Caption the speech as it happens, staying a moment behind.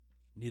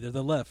Neither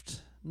the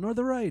left, nor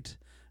the right,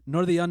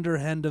 nor the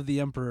underhand of the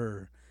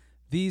Emperor.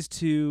 These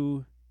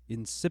two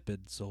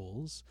insipid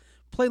souls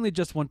plainly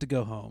just want to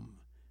go home.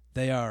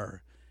 They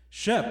are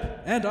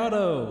Shep and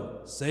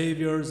Otto,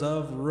 saviors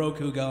of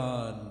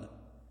Rokugan.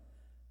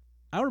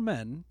 Our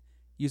men,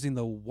 using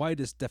the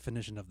widest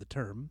definition of the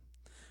term,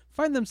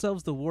 find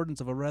themselves the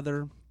wardens of a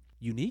rather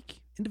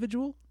unique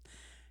individual,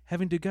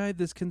 having to guide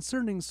this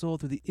concerning soul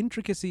through the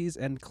intricacies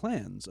and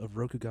clans of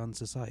Rokugan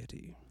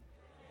society.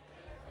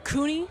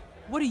 Kuni,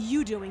 what are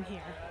you doing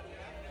here?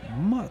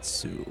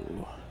 Matsu,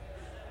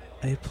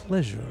 a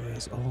pleasure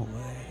as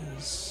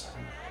always.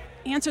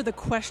 Answer the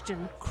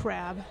question,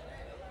 Crab.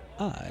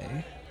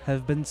 I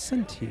have been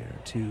sent here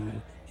to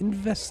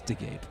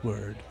investigate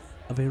word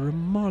of a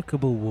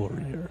remarkable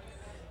warrior,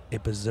 a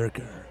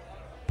berserker,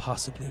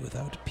 possibly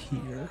without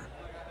peer,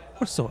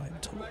 or so I'm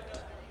told.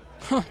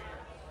 Huh.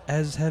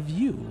 As have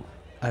you,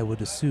 I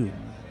would assume,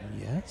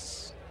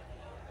 yes?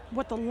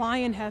 What the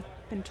lion had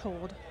been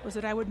told was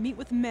that I would meet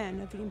with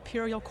men of the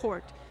Imperial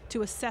Court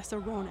to assess a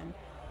Ronin,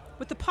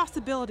 with the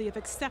possibility of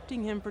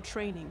accepting him for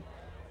training,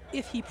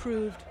 if he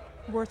proved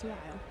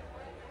worthwhile.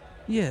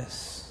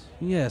 Yes,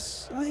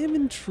 I am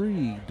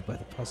intrigued by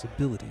the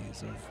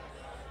possibilities of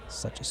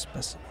such a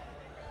specimen.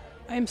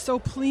 I am so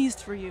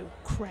pleased for you,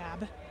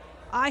 Crab.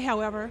 I,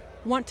 however,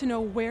 want to know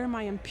where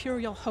my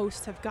Imperial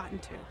hosts have gotten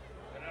to.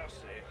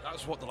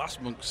 That's what the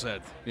last monk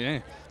said.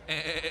 Yeah.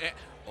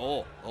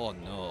 Oh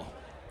no.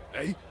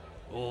 Hey?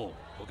 Oh,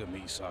 look at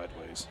me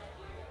sideways.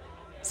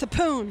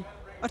 Sapoon!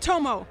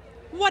 Otomo!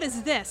 What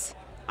is this?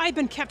 I've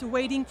been kept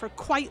waiting for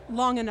quite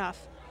long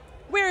enough.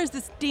 Where is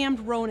this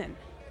damned Ronin?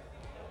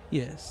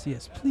 Yes,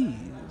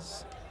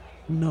 please.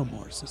 No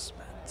more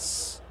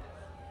suspense.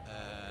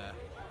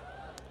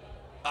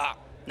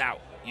 Now,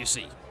 you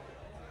see.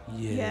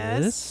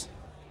 Yes?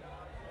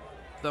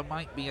 There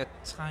might be a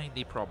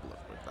tiny problem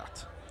with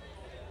that.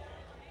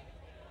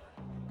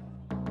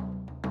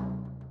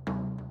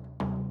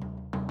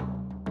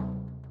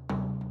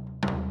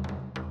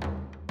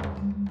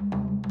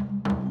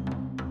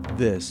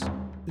 This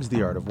is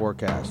The Art of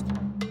Warcast,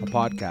 a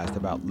podcast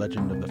about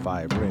Legend of the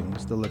Five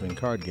Rings, the living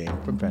card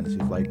game from Fantasy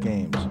Flight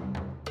Games.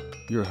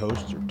 Your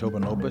hosts are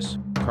Tobin Opus,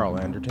 Carl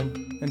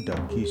Anderton, and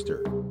Doug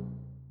Keister.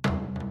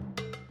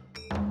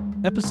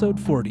 Episode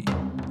 40.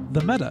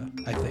 The meta,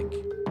 I think.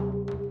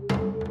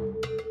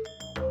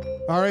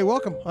 All right,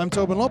 welcome. I'm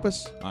Tobin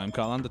Lopez. I'm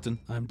Carl Anderton.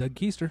 I'm Doug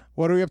Keister.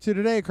 What are we up to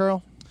today,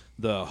 Carl?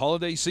 The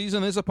holiday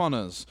season is upon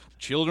us.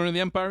 Children of the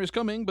Empire is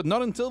coming, but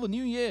not until the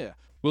new year.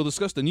 We'll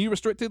discuss the new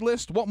restricted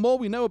list, what more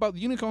we know about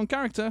the Unicorn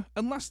character,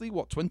 and lastly,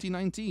 what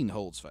 2019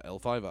 holds for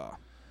L5R.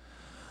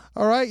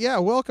 All right, yeah,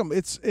 welcome.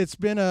 It's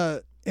been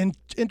an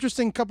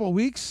interesting couple of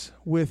weeks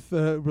with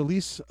the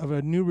release of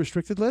a new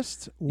restricted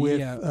list.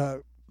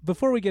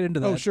 Before we get into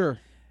that, oh, sure.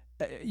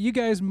 You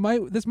guys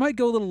this might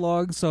go a little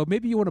long, so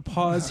maybe you want to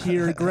pause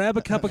here, grab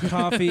a cup of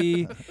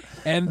coffee,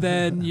 and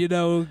then,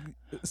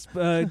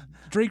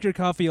 drink your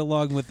coffee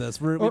along with us.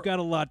 We've got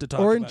a lot to talk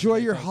about. Or enjoy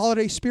your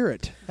holiday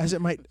spirit, as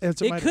it might.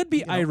 It could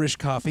be Irish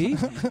coffee.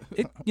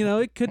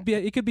 It could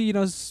be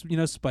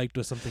spiked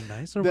with something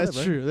nice or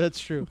whatever. That's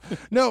true.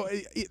 No,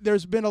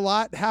 there's been a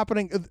lot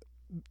happening.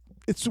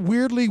 It's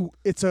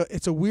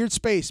a weird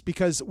space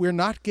because we're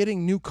not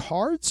getting new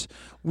cards.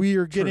 We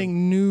are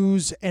getting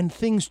news and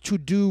things to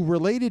do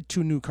related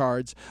to new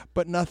cards,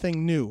 but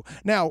nothing new.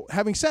 Now,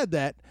 having said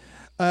that,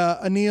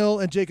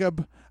 Anil and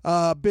Jacob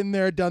been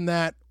there, done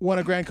that, won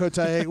a Grand Cote,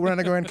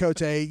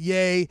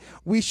 yay.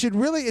 We should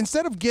really,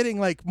 instead of getting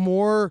like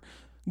more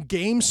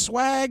game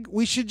swag,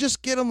 we should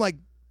just get them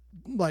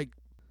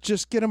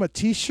just get them a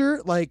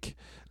t-shirt, like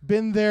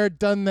been there,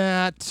 done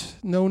that,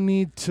 no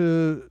need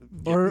to...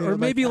 Or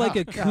maybe like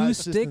a coup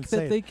stick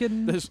that they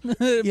can... There's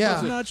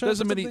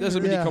a mini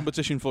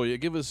competition for you.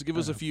 Give us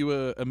a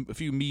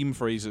few meme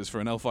phrases for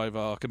an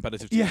L5R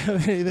competitive team.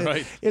 Yeah,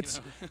 right. It's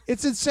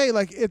insane.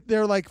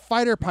 They're like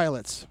fighter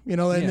pilots, and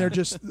they're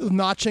just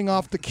notching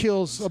off the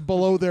kills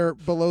below their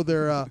below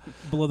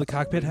the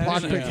cockpit hatch.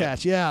 Cockpit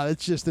hatch. Yeah,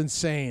 it's just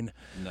insane.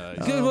 Nice.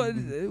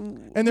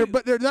 And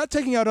they're not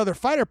taking out other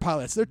fighter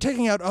pilots. They're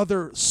taking out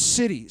other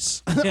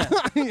cities. Yeah.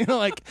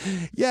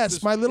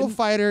 Yes, my little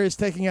fighter is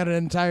taking out an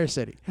entire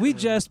city. We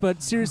jest,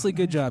 but seriously,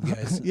 good job,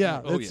 guys.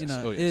 Yeah. But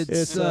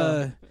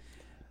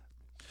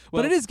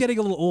it is getting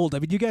a little old. I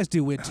mean, you guys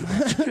do win too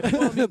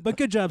much. But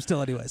good job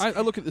still anyways. I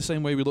look at it the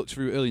same way we looked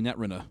through early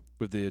Netrunner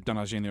with the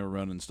Danajenia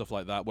run and stuff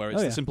like that, where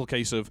it's the simple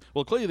case of,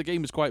 well, clearly the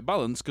game is quite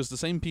balanced because the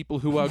same people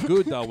who are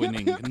good are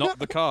winning, not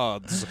the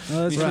cards.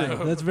 That's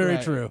right. That's very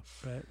true.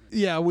 Right.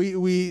 Yeah,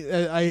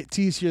 I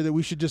tease here that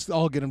we should just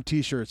all get them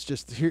T-shirts.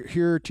 Just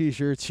here are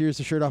T-shirts. Here's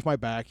the shirt off my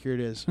back. Here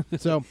it is.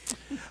 So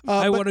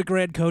I won a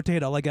Grand Cote,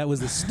 and all I got was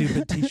this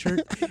stupid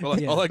T-shirt.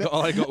 Well, all I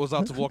got was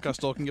Art of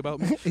Warcast talking about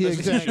me. Yeah,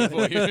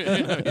 exactly.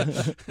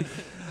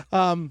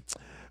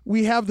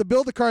 We have the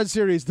Build-A-Card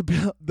series, the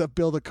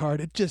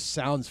Build-A-Card. It just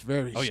sounds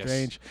very Oh, yes.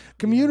 strange.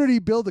 Community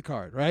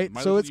Build-A-Card, right?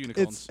 My So Little it's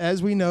Unicorns.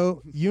 as we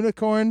know,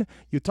 Unicorn,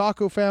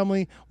 Utaku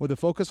family with a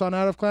focus on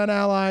out-of-clan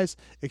allies,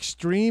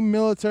 extreme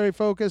military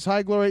focus,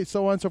 high glory,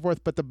 so on and so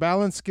forth. But the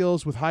balance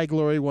skills with high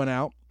glory went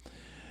out.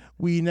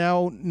 We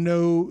now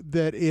know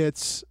that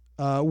it's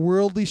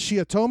worldly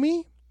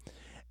Shiatomi,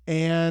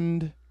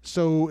 and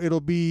so it'll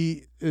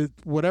be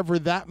whatever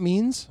that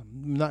means.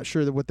 I'm not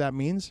sure what that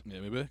means. Yeah,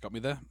 maybe got me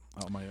there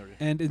out of my area.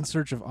 And In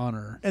Search of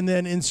Honor. And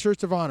then In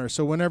Search of Honor.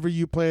 So whenever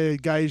you play a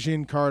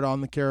Gaijin card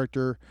on the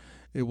character,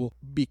 it will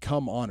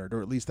become honored,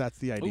 or at least that's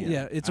the idea.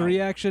 Yeah, it's a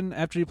reaction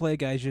after you play a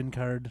Gaijin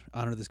card.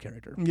 Honor this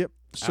character. Yep.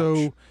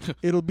 So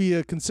it'll be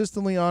a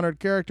consistently honored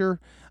character.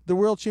 The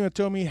World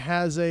Shinotomi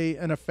has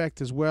an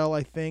effect as well,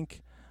 I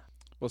think.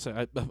 Well,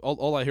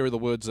 all I hear of the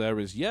words there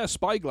is, yeah,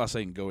 Spyglass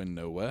ain't going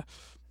nowhere.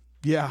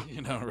 Yeah.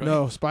 You know, right?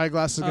 No,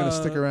 Spyglass is going to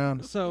stick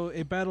around. So,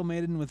 a battle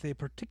maiden with a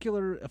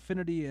particular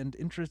affinity and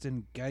interest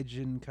in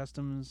Gaijin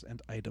customs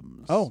and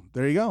items. Oh,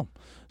 there you go.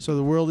 So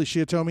the World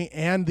Shinotomi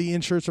and the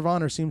In Search of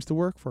Honor seems to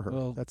work for her.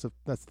 Well, that's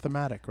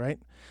thematic, right?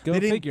 Go they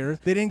didn't- figure.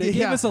 they didn't They get-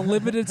 gave yeah. us a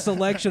limited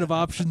selection of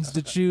options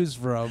to choose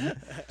from.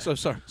 So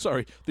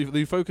sorry.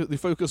 The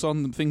focus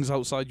on things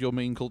outside your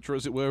main culture,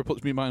 as it were,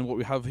 puts me in mind what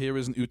we have here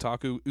isn't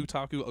otaku.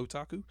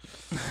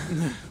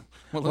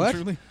 Well, What?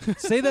 truly.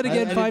 Say that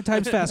again 5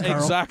 times fast,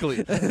 Carl. Exactly.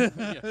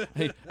 Yeah.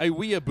 Hey, a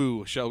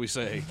weeaboo, shall we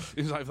say?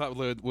 If that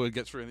word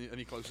gets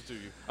any closer to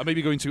you. I may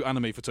be going to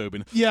anime for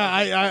Tobin. Yeah,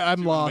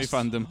 I'm lost.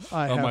 fandom.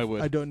 My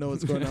word. I don't know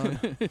what's going on.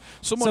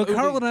 Someone So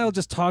Carl only- and I will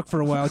just talk for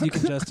a while. You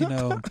can just,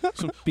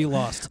 be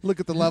lost. Look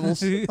at the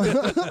levels.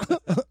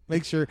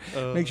 make sure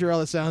all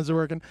the sounds are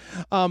working.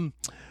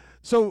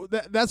 So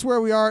that's where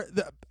we are.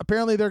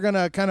 Apparently, they're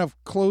gonna kind of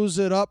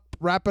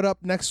wrap it up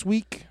next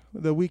week,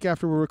 the week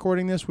after we're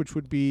recording this, which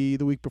would be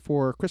the week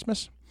before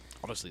Christmas.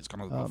 Honestly, it's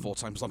kind of about 4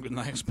 times longer than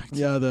I expected.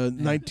 Yeah, the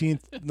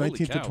 19th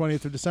to cow.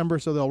 20th of December.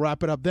 So they'll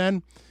wrap it up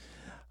then,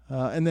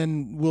 and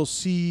then we'll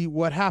see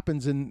what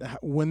happens and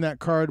when that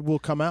card will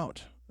come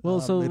out. Well,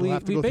 so it'll we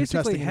have to go through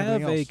basically testing and have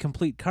everything a else.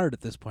 complete card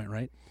at this point,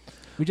 right?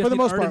 We just For the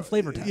need most art part, and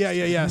flavor text.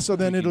 Yeah. So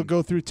then it'll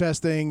go through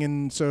testing,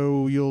 and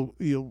so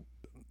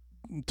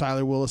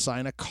Tyler will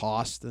assign a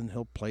cost, and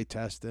he'll play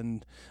test,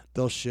 and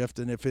they'll shift.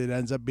 And if it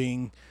ends up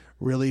being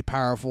really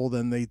powerful,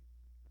 then they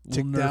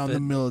tick We'll nerf down it. the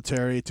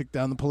military, tick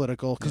down the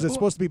political, because it's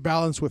supposed to be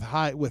balanced with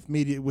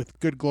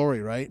good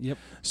glory, right? Yep.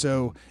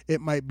 So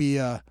it might be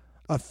a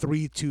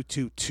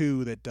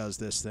 3-2-2-2 that does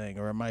this thing,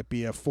 or it might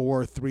be a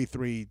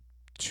 4-3-3-2,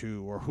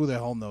 or who the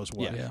hell knows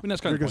what. Yeah. I mean,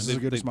 that's kind of the Your guess is as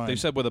point. good as mine. They've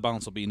said where the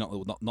balance will be, not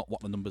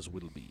what the numbers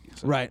will be.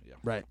 So, Right. yeah.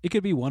 Right. It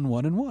could be 1,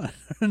 1, and 1.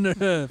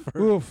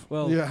 Oof.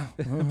 Well, yeah.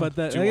 but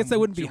I 2, guess 1, that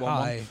wouldn't be 2, 1,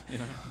 1, high, you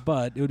know.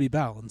 but it would be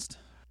balanced.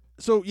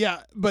 So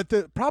yeah, but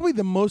probably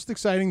the most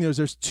exciting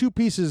there's 2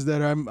 pieces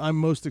that I'm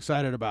most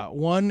excited about.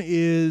 One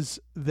is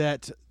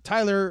that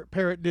Tyler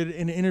Parrott did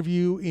an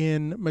interview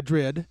in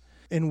Madrid,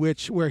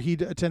 where he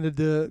attended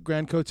the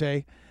Grand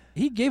Cote.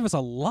 He gave us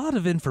a lot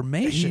of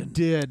information. He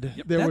did.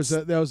 Yep.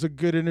 That was a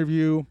good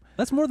interview.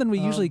 That's more than we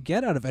usually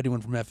get out of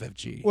anyone from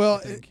FFG. Well, I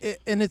think.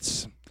 and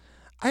it's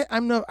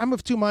I'm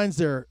of 2 minds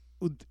there.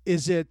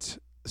 Is it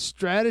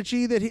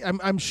strategy that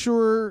I'm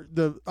sure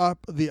the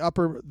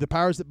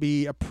powers that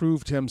be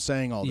approved him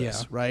saying all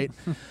this, Yeah. right?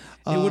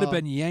 It would have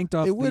been yanked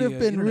off. It would have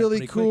been internet really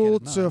pretty quick cool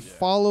had it to not.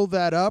 follow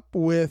that up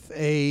with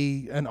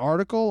an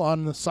article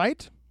on the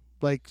site,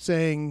 like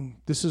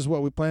saying this is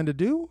what we plan to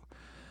do.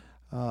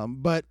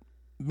 But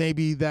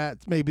maybe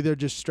they're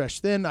just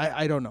stretched thin.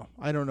 I don't know.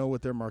 I don't know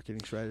what their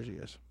marketing strategy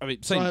is. I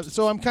mean,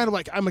 So I'm kind of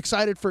like, I'm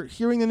excited for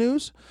hearing the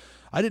news.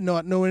 I didn't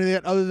know any of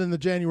that other than the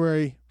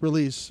January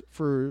release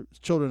for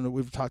children that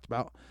we've talked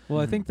about. Well,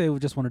 I think they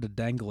just wanted to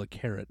dangle a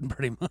carrot,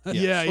 pretty much.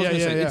 Yeah, I was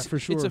gonna say, for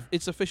sure.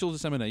 It's official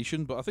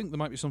dissemination, but I think there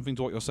might be something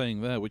to what you're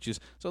saying there, which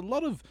is it's a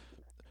lot of.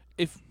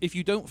 If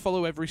you don't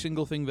follow every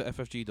single thing that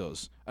FFG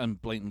does,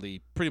 and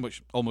blatantly, pretty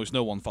much almost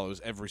no one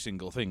follows every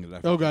single thing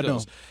that FFG Oh, God,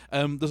 does,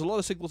 there's a lot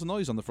of signal to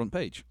noise on the front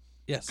page.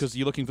 Yes. Because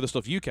you're looking for the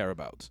stuff you care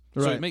about.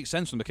 So Right. it makes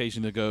sense from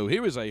occasion to go,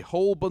 here is a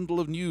whole bundle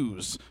of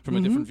news from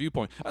a different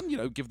viewpoint.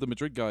 And, give the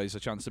Madrid guys a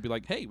chance to be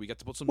like, hey, we get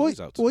to put some news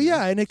out. Well,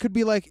 yeah, and it could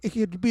be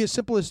as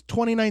simple as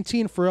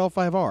 2019 for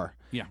L5R.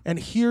 Yeah. And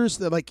here's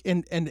the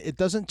and it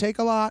doesn't take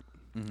a lot.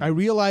 I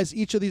realize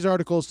each of these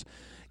articles,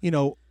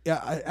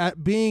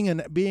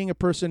 being a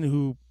person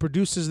who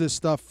produces this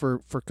stuff for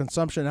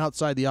consumption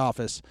outside the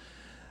office,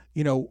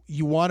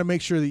 you want to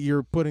make sure that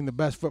you're putting the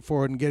best foot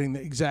forward and getting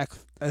the exact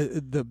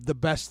the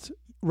best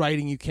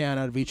writing you can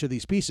out of each of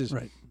these pieces.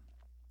 Right.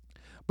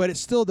 But it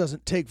still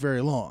doesn't take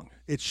very long.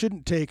 It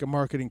shouldn't take a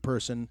marketing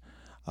person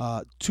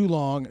too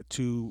long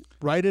to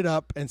write it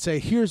up and say,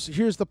 here's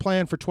the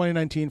plan for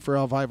 2019 for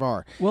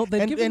L5R. Well,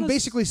 they've given and us-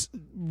 basically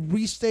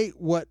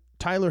restate what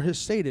Tyler has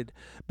stated,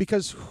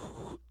 because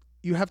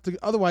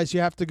otherwise you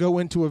have to go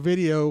into a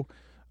video.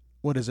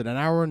 What is it? An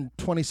hour and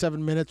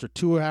 27 minutes or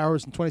 2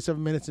 hours and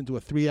 27 minutes into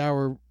a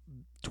 3-hour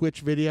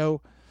Twitch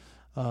video.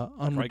 on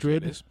Craigswood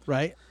Madrid, is.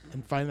 right,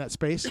 and find that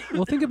space.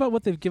 Well, think about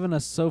what they've given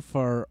us so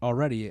far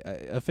already.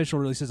 Official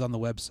releases on the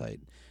website.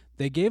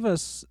 They gave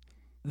us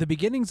the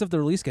beginnings of the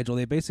release schedule.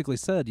 They basically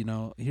said,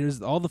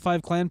 here's all the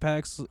 5 clan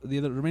packs.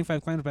 The remaining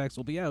 5 clan packs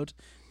will be out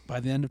by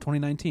the end of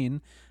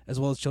 2019, as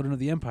well as Children of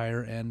the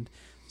Empire. And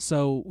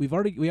so we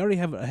already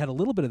have had a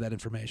little bit of that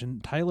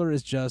information. Tyler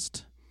is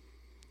just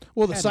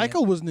Well, the Adding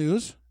cycle was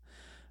news.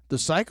 The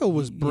cycle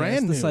was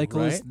brand the new,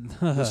 cycle right? is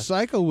The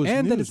cycle was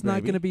and news, that it's not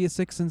baby. going to be a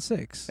 6 and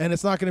 6. And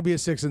it's not going to be a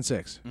 6 and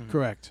 6.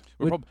 Correct.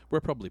 We're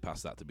probably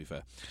past that, to be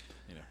fair.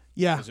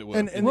 Yeah, As it were.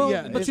 and Well,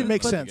 yeah, but it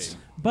makes but- sense.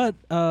 But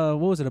what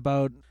was it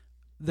about?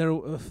 There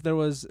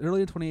was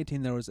early in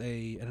 2018. There was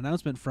an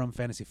announcement from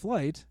Fantasy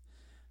Flight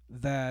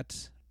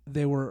that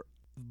they were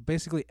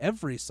basically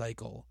every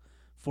cycle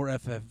for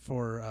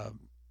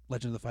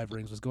Legend of the Five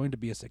Rings was going to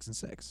be a 6 and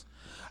 6.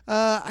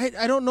 I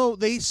don't know.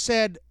 They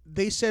said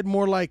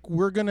more like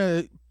we're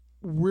gonna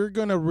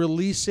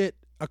release it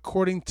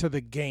according to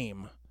the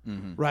game,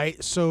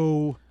 right?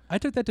 So I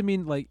took that to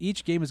mean like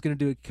each game is going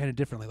to do it kind of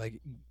differently. Like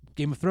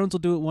Game of Thrones will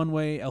do it one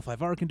way,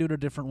 L5R can do it a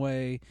different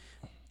way,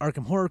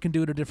 Arkham Horror can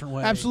do it a different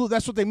way. absolutely,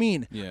 that's what they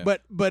mean. Yeah.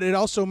 But it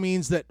also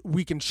means that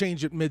we can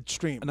change it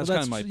midstream. And that's Well,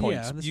 kind of my that's- point.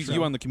 yeah, that's You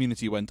true. and the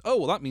community went, oh,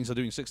 well, that means they're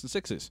doing 6 and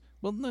 6s.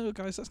 Well, no,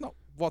 guys, that's not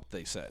what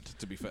they said,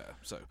 to be fair.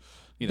 So,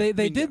 They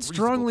reasonable did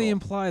strongly call.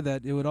 imply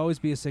that it would always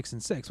be a 6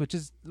 and 6,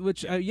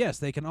 which yes,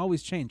 they can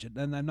always change it,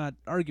 and I'm not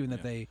arguing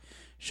that they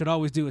should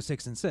always do a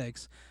 6 and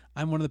 6.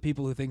 I'm one of the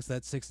people who thinks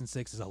that 6 and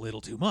 6 is a little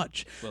too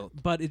much. Well-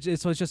 but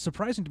so it's just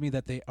surprising to me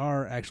that they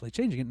are actually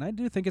changing it, and I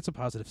do think it's a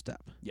positive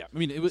step. Yeah, I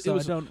mean, it was. So it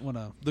was I don't want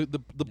to.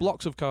 the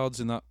blocks of cards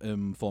in that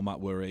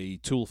format were a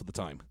tool for the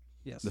time.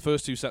 Yes. The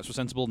first 2 sets were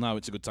sensible. Now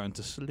it's a good time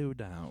to slow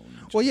down.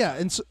 Well, yeah,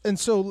 and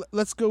so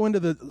let's go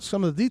into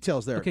some of the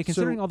details there. Okay,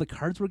 considering all the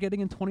cards we're getting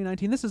in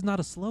 2019, this is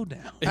not a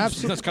slowdown.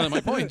 Absolutely. That's kind of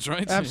my point,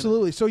 right?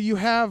 Absolutely. So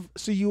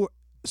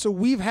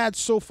we've had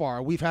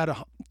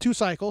 2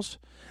 cycles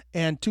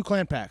and 2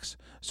 clan packs.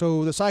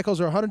 So the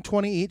cycles are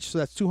 120 each, so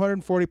that's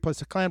 240 plus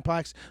the clan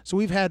packs. So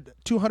we've had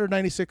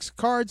 296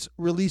 cards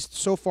released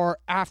so far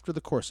after the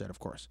core set, of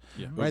course.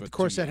 Yeah, Right? over The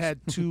core 2 set years.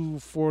 had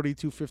 240,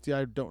 250.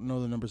 I don't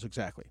know the numbers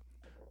exactly.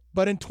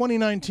 But in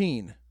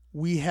 2019,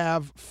 we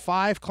have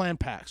 5 clan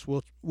packs,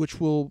 which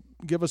will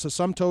give us a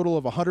sum total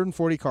of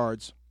 140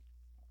 cards.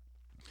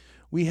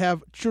 We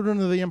have Children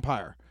of the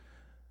Empire,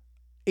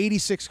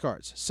 86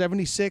 cards,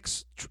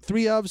 76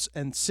 3-ofs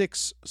and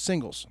 6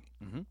 singles.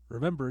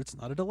 Remember, it's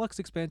not a deluxe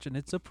expansion;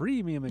 it's a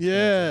premium expansion.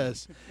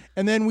 Yes.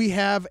 And then we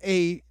have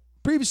a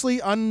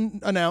previously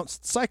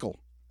unannounced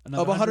cycle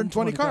Another of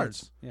 120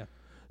 cards. Yeah.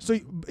 So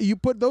you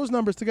put those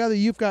numbers together,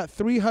 you've got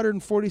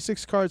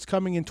 346 cards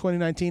coming in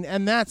 2019,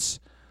 and that's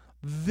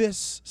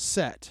this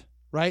set,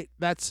 right?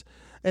 That's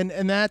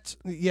that's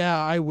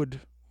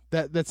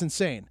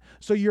insane.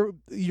 So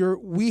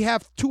we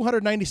have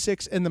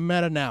 296 in the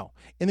meta now,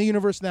 in the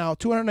universe now,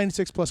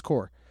 296 plus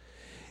core.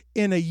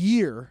 In a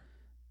year,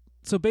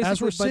 So basically,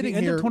 as we're by sitting the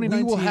end here, of we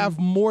 2019, will have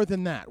more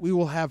than that. We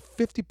will have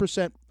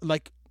 50%,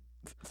 like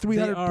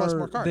 300 plus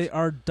more cards. They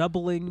are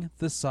doubling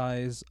the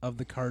size of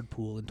the card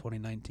pool in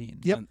 2019.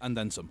 Yep. And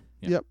then some.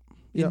 Yeah. Yep.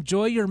 Yep.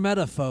 Enjoy your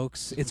meta,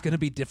 folks. It's going to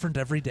be different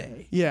every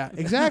day. Yeah,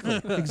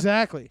 exactly,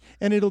 exactly.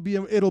 And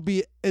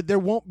there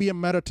won't be a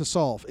meta to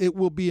solve. It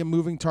will be a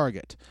moving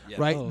target, Yeah.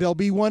 right? Oh. There'll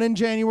be one in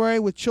January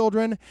with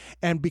Children,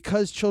 and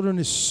because Children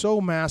is so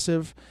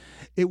massive,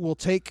 it will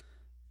take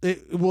a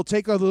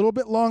little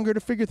bit longer to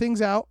figure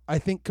things out. I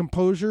think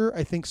Composure,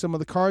 I think some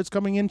of the cards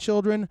coming in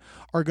Children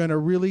are going to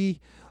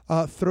really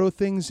throw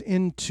things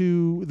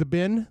into the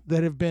bin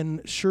that have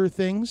been sure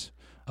things.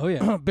 Oh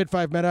yeah. Bid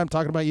 5 meta, I'm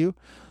talking about you,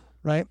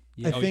 right?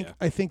 Yeah.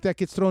 I think that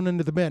gets thrown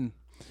into the bin.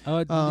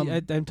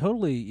 I'm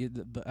totally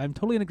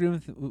in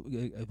agreement.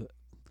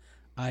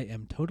 I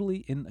am totally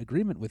in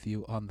agreement with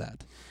you on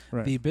that.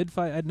 Right. The bid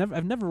 5.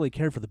 I've never really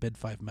cared for the bid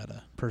 5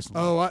 meta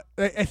personally. Oh,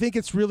 I think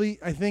it's really.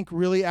 I think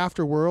really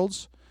after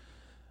Worlds.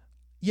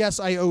 Yes,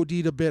 I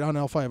OD'd a bit on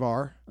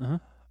L5R, Uh-huh.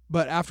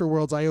 but after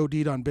Worlds, I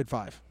OD'd on bid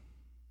 5.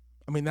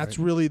 I mean, that's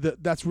really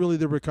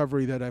the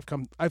recovery that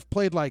I've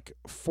played like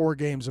 4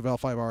 games of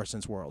L5R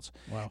since Worlds,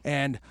 Wow.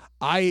 and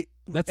I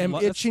That's am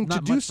that's itching to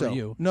not do much for so.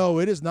 you. No,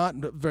 it is not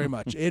very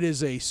much. It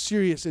is a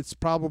serious. It's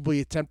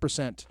probably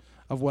 10%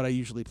 of what I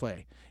usually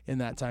play in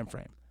that time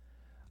frame.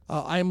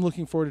 I am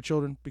looking forward to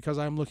Children because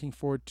I'm looking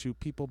forward to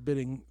people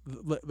bidding,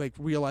 like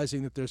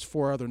realizing that there's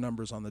 4 other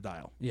numbers on the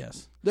dial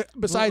Yes.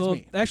 besides Well,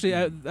 me. Actually,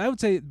 I would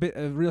say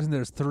realizing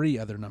there's 3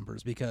 other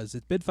numbers because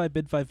it's bid 5,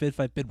 bid 5, bid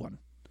 5, bid 1.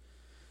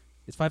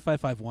 It's 5, 5,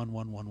 5, 1,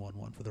 1, 1, 1,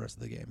 1 for the rest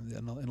of the game.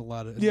 In a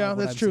lot of Yeah, what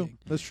that's I'm true. seeing.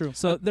 That's true.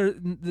 So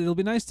it'll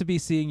be nice to be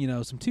seeing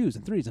some 2s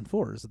and 3s and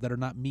 4s that are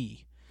not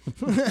me.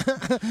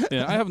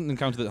 Yeah, I haven't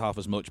encountered it half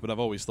as much, but I've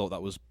always thought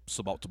that was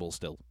suboptimal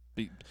still.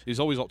 It's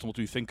always optimal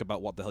to think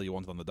about what the hell you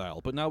want on the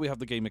dial, but now we have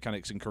the game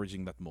mechanics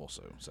encouraging that more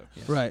so.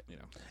 Right. You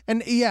know.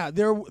 And yeah,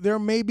 there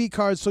may be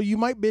cards. So you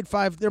might bid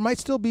 5. There might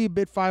still be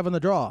bid 5 on the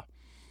draw,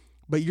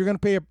 but you're going to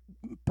pay a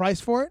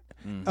price for it.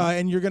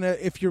 And you're gonna,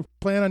 if you're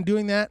planning on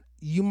doing that,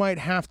 you might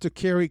have to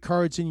carry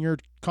cards in your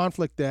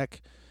conflict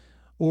deck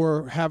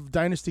or have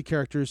dynasty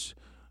characters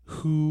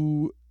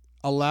who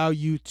allow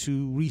you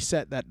to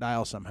reset that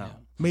dial somehow. Yeah.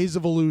 Maze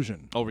of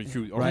Illusion. Or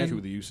recruit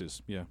the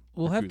uses. Yeah.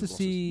 We'll have Recruit to the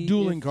see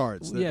Dueling if-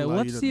 cards that Yeah, allow we'll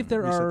have you to to see if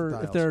there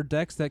reset the are dials.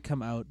 decks that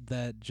come out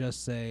that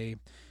just say,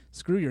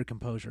 "Screw your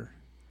composure."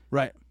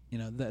 Right. You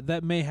know,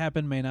 that may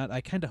happen, may not.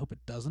 I kind of hope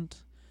it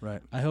doesn't.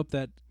 Right. I hope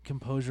that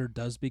composure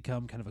does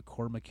become kind of a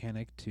core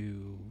mechanic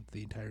to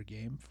the entire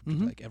game, for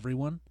Mhm. like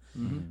everyone.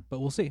 Mm-hmm. But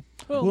we'll see.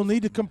 We'll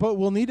need to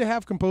We'll need to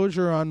have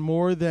composure on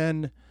more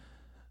than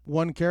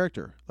one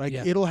character. Like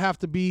Yeah. it'll have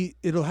to be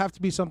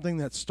something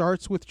that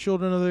starts with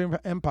Children of the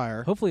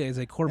Empire, Hopefully, as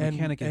a core And-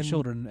 mechanic in and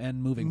Children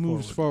and moving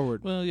moves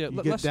forward. Well, yeah.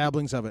 You get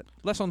dabblings of it.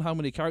 Less on how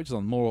many characters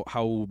on, more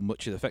how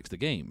much it affects the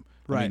game.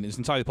 I Right. mean, it's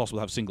entirely possible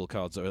to have single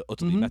cards that are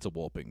utterly Mhm. meta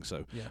warping.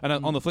 So, Yeah. and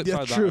on the flip Yeah,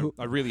 side, of that, true.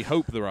 I really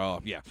hope there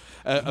are. Yeah.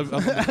 On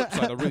the flip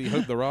side, I really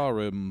hope there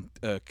are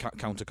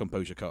counter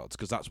composure cards,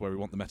 because that's where we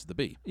want the meta to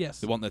be. Yes.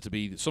 They want there to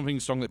be something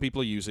strong that people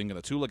are using and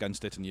a tool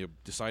against it, and you're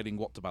deciding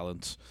what to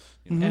balance.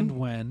 You know. Mhm. And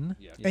when.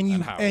 Yeah. And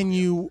you how, and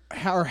yeah. you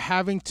are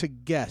having to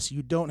guess.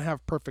 You don't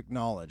have perfect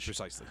knowledge,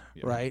 Precisely.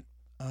 Yeah. right?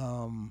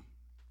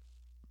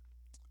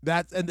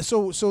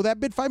 So that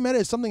bid 5 meta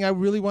is something I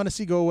really want to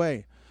see go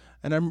away,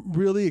 and I'm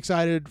really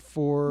excited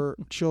for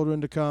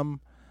Children to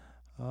come.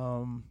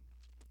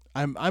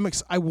 I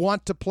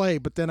want to play,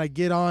 but then I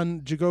get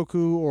on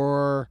Jigoku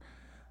or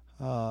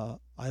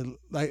and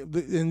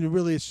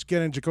really it's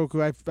getting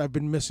Jigoku. I've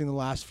been missing the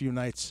last few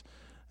nights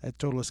at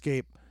Total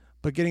Escape,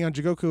 but getting on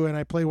Jigoku and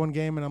I play one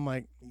game and I'm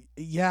like,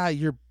 yeah,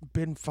 you're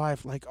bin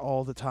 5 like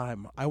all the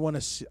time. I want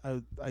to see.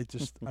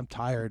 I'm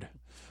tired,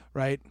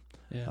 right?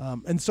 Yeah.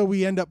 And so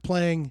you end up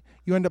playing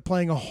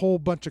a whole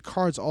bunch of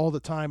cards all the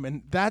time,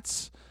 and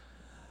that's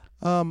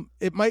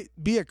it might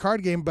be a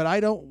card game, but I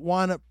don't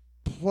want to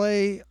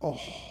play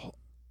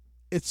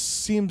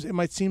it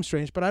might seem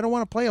strange, but I don't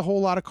want to play a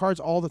whole lot of cards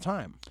all the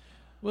time.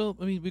 Well,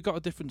 I mean, we've got a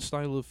different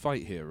style of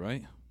fight here,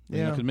 right? I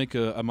mean, Yeah. I could make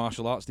a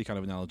martial arts kind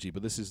of analogy,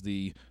 but this is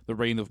the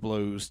rain of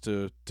blows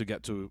to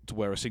get to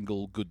where a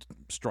single good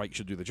strike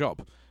should do the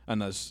job,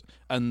 and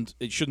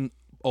it shouldn't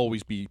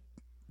always be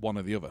one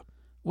or the other.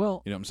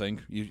 Well, You know what I'm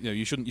saying?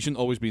 You shouldn't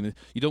always be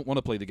you don't want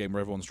to play the game where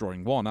everyone's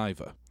drawing one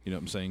either. You know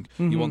what I'm saying?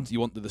 Mhm. You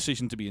want the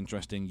decision to be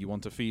interesting. You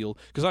want to feel,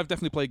 because I've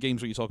definitely played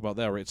games where you talk about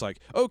there where it's like,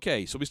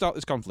 okay, so we start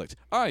this conflict.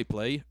 I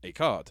play a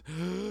card,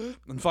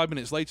 and 5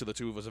 minutes later the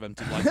two of us have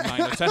emptied like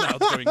 9 or 10 out,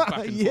 going back and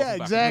forth. Yeah, and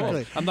back exactly.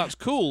 And forth. And that's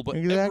cool, but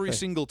Exactly. every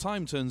single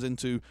time turns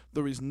into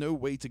there is no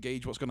way to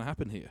gauge what's going to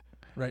happen here.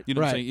 right. You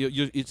know what I'm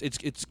Right. saying?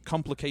 It's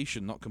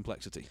complication, not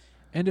complexity.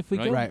 And if we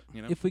Right? go Right.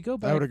 You know? if we go I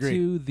back would agree.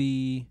 to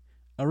the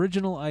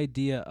original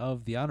idea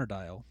of the honor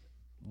dial,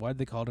 why did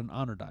they call it an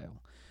honor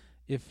dial?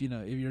 If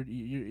you're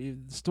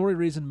story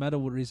reason, meta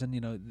reason,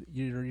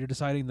 you're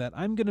deciding that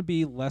I'm going to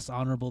be less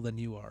honorable than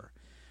you are.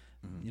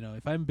 Mhm. You know,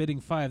 if I'm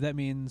bidding 5, that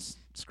means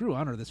screw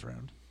honor this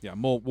round. Yeah,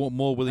 more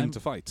willing I'm- to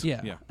fight.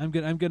 Yeah. I'm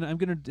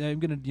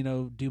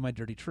gonna do my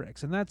dirty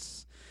tricks, and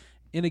that's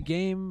in a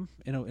game,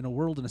 in a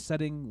world, in a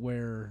setting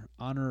where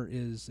honor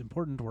is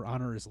important, where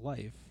honor is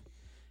life.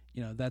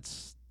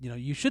 That's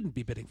you shouldn't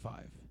be bidding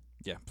 5.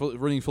 Yeah,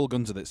 running full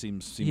guns at it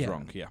seems Yeah.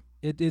 wrong. Yeah,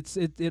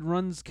 It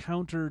runs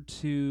counter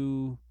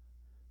to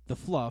the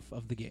fluff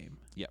of the game,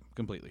 yeah,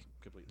 completely.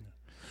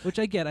 which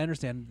I get. I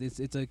understand.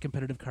 It's a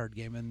competitive card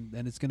game, and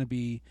it's going to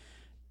be,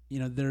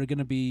 there are going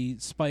to be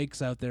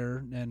spikes out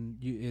there, and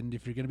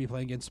if you're going to be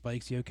playing against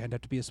spikes, you kind of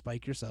have to be a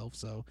spike yourself.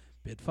 So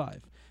bid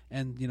 5,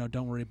 and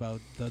don't worry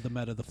about the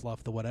meta, the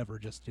fluff, the whatever.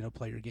 Just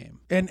play your game.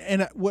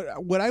 And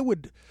what I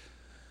would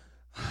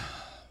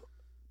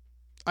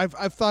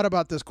I've thought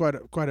about this quite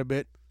a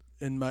bit.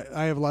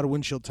 I have a lot of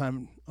windshield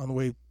time on the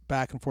way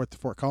back and forth to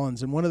Fort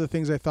Collins, and one of the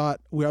things I thought,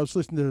 I was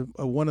listening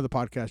to one of the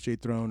podcasts,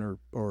 Jade Throne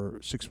or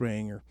Six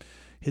Ring or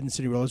Hidden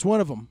City Rollers,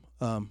 one of them,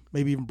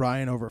 maybe even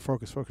Brian over at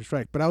Focus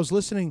Strike. But I was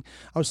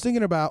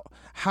thinking about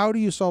how do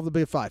you solve the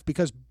bid 5,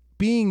 because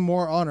being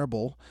more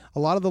honorable, a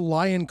lot of the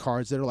lion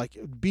cards that are like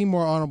be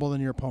more honorable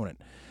than your opponent.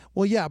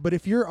 Well, yeah, but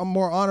if you're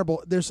more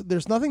honorable,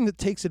 there's nothing that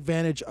takes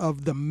advantage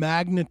of the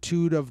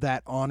magnitude of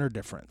that honor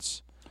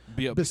difference.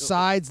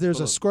 Besides, there's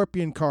a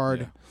Scorpion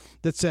card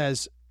that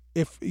says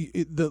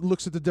that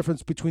looks at the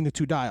difference between the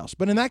two dials.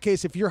 But in that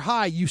case, if you're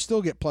high, you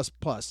still get plus,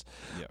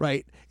 Yeah.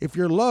 right? If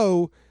you're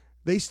low,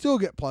 they still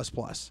get plus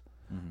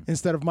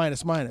instead of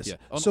minus. Yeah.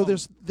 So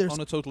there's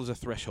honor total is a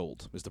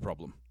threshold is the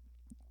problem.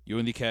 You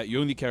only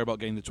care about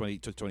getting the 20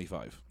 to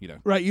 25.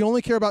 right. You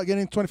only care about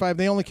getting 25.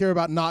 They only care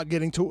about not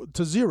getting to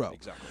 0.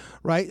 Exactly.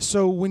 Right.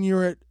 So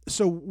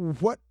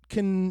what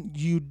can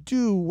you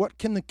do? What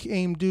can the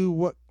game do?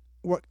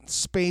 What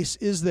space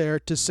is there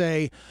to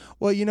say,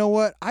 well, you know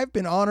what? I've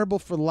been honorable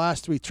for the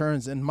last 3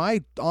 turns, and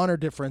my honor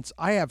difference,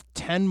 I have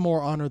 10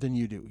 more honor than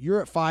you do.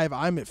 You're at 5,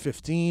 I'm at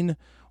 15,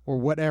 or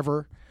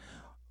whatever.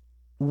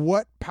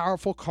 What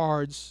powerful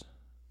cards,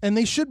 and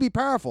they should be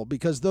powerful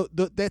because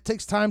that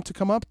takes time to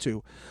come up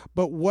to,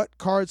 but what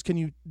cards can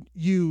you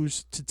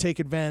use to take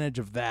advantage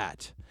of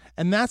that?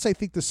 And that's, I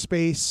think, the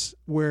space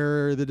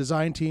where the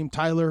design team,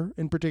 Tyler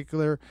in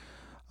particular,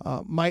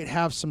 might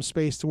have some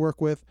space to work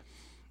with.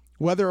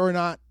 Whether or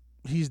not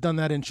he's done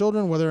that in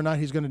Children, whether or not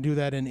he's going to do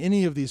that in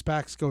any of these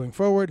packs going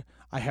forward,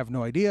 I have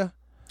no idea.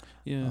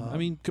 Yeah, I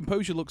mean,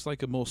 composure looks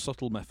like a more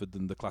subtle method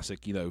than the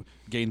classic,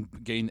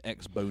 gain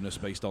X bonus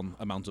based on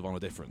amount of honor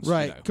difference.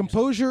 Right.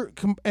 Composure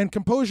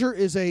composure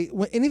is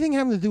anything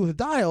having to do with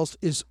dials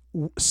is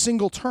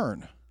single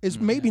turn. Is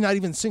maybe not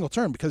even single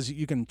turn because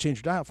you can change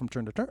your dial from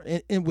turn to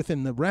turn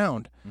within the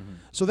round. Mm-hmm.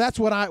 So that's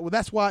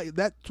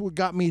what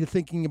got me to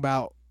thinking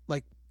about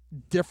like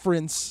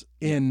difference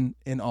in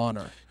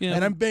honor. Yeah.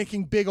 And I'm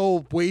making big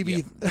old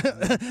wavy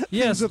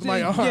things with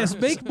my arms. Yes,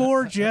 make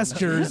more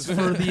gestures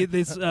for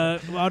this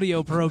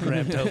audio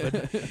program,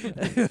 Tobin.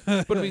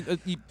 But I mean,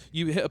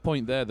 you hit a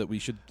point there that we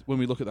should, when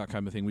we look at that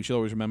kind of thing, we should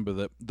always remember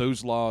that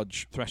those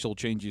large threshold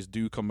changes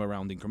do come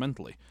around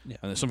incrementally. Yeah.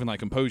 And there's something like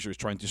Composure is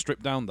trying to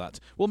strip down that.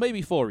 Well,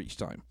 maybe 4 each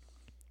time.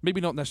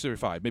 Maybe not necessarily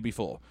 5, maybe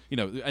 4.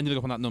 Ending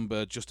up on that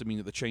number just to mean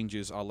that the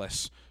changes are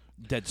less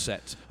dead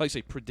set. Like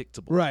say,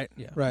 predictable. Right,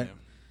 yeah. Right.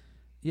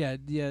 Yeah,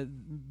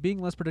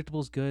 being less predictable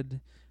is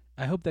good.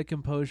 I hope that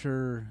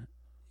Composure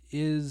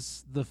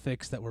is the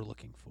fix that we're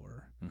looking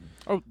for. Mm-hmm.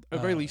 Or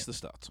at very least the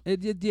start.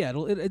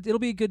 It'll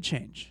be a good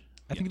change.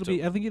 I think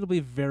it'll be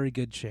a very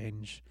good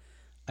change.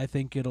 I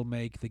think it'll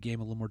make the game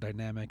a little more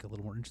dynamic, a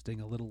little more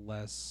interesting, a little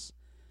less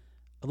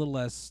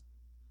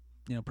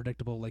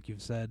predictable, like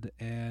you've said,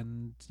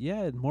 and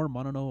more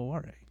mono no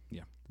aware.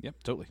 Yeah. Yep,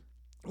 totally.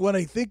 What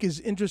I think is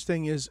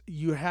interesting is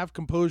you have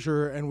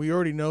Composure, and we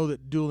already know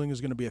that dueling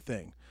is going to be a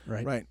thing.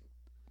 Right.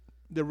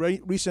 The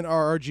recent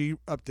RRG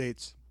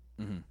updates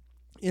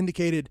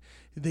indicated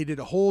they did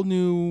a whole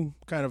new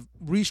kind of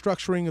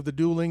restructuring of the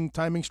dueling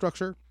timing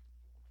structure.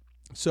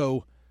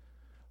 So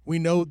we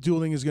know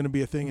dueling is going to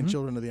be a thing in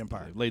Children of the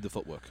Empire. They've laid the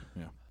footwork.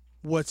 Yeah.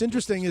 What's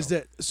interesting is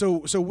that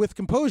so with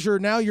Composure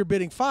now you're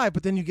bidding 5,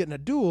 but then you get in a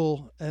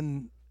duel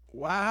and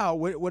wow,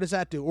 what does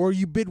that do? Or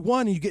you bid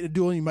 1 and you get in a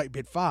duel and you might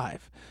bid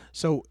 5.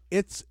 So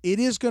it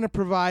is going to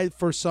provide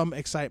for some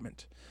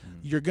excitement.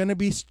 You're going to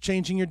be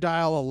changing your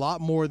dial a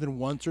lot more than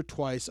once or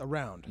twice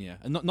around. Yeah,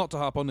 and not to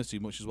harp on this too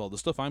much as well. The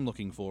stuff I'm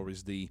looking for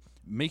is the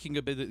making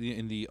a bid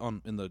in the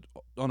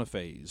honor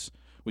phase,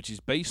 which is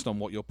based on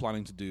what you're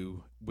planning to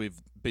do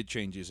with bid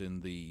changes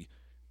in the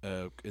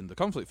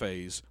conflict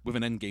phase with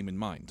an end game in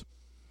mind.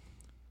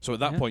 So at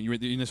that point, you're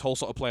in this whole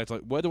sort of play. It's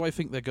like, where do I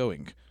think they're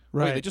going?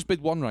 Right. Wait, they just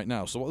bid 1 right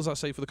now. So what does that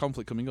say for the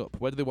conflict coming up?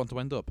 Where do they want to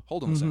end up?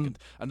 Hold on a second.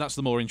 And that's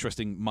the more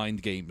interesting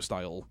mind game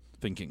style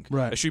thinking.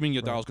 Right. Assuming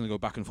your dial's going to go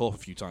back and forth a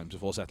few times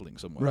before settling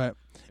somewhere. Right.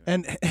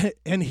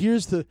 And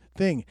here's the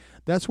thing.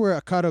 That's where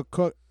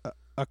Akoto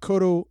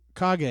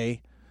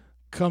Kage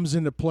comes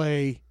into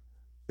play.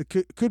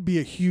 It could be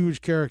a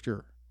huge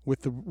character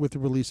with the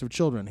release of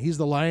Children. He's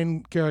the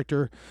lion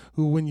character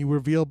who,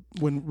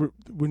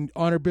 when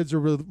honor bids are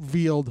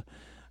revealed,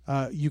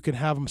 you can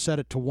have them set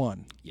it to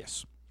 1.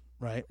 Yes.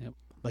 Right? Yep.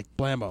 Like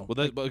Blammo. Well,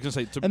 I was gonna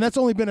say, and that's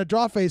only been a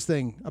draw phase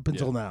thing up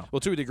until now. Well,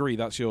 to a degree,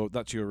 that's your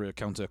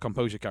counter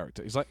Composure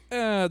character. He's like,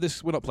 we're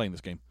not playing this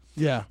game.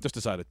 Yeah. Just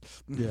decided.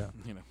 Yeah.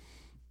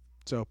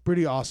 So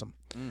pretty awesome.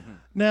 Mm-hmm.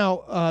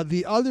 Now,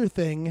 the other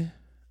thing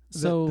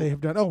that they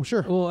have done. Oh,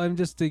 sure. Well, I'm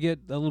just to get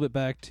a little bit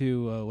back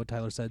to what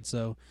Tyler said.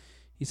 So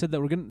he said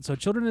that so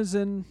Children is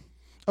in.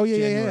 Oh yeah,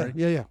 January,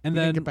 yeah. And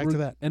then get back to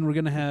that. And we're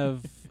gonna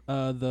have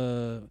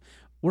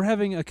we're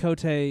having a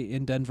Kote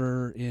in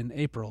Denver in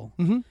April.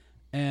 Mm-hmm.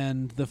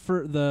 And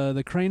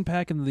the Crane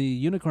pack and the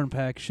Unicorn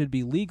pack should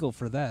be legal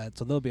for that,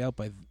 so they'll be out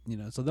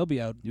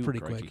pretty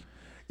quick.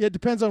 Yeah, it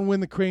depends on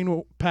when the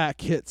Crane pack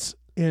hits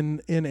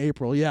in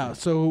April. Yeah,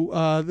 so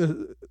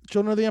the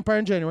Children of the Empire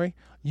in January,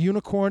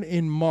 Unicorn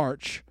in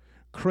March,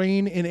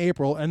 Crane in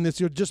April, and this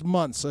just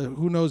months.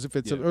 Who knows if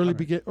it's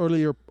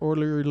early or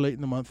late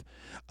in the month.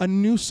 A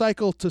new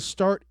cycle to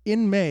start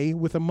in May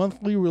with a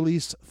monthly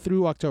release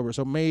through October.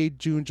 So May,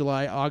 June,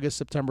 July, August,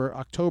 September,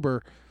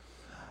 October.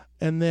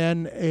 And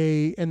then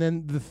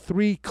the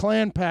 3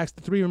 clan packs,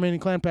 the 3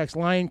 remaining clan packs,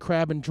 Lion,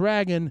 Crab, and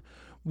Dragon,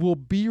 will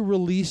be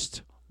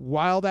released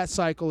while that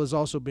cycle is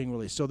also being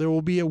released. So there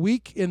will be a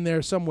week in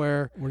there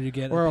somewhere, where you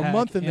get or a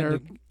month in there.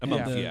 A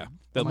month, yeah.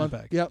 The month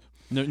pack. Yep.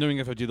 Knowing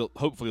if I do,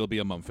 hopefully it'll be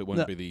a month. It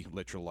won't be the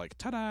literal like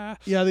ta-da.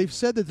 Yeah, they've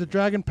said that the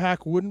Dragon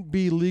pack wouldn't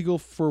be legal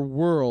for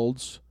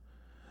Worlds.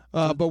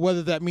 But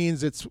whether that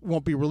means it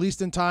won't be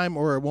released in time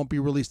or it won't be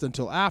released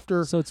until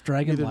after. So it's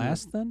Dragon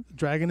last then?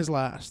 Dragon is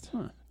last.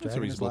 Huh. That's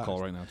a reasonable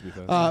call right now, to be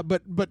fair.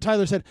 But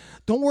Tyler said,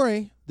 don't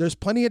worry, there's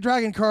plenty of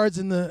Dragon cards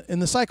in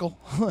the cycle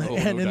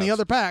and in the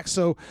other packs,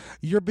 so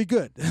you'll be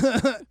good.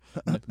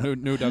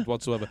 no doubt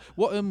whatsoever.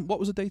 What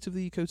was the date of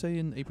the Kote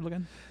in April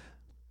again?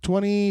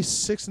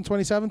 26 and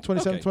 27,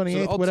 27, okay.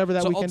 28, so whatever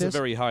that so weekend odds is. Are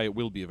very high. It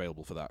will be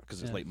available for that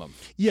because it's late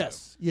month.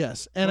 Yes.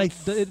 And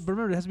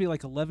remember it has to be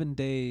like 11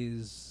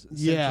 days.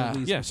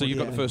 Yeah. So you've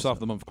got the first half of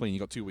the month clean. You've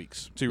got 2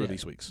 weeks, 2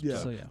 release weeks. Yeah.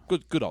 So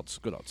good odds.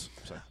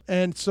 So.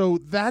 And so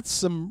that's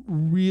some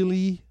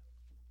really,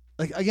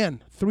 like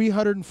again,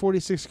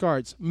 346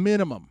 cards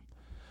minimum.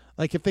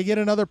 Like if they get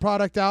another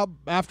product out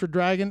after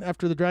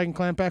the Dragon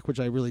Clan pack,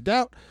 which I really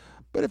doubt,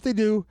 but if they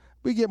do,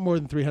 we get more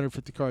than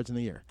 350 cards in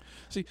the year.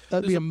 See,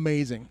 That'd be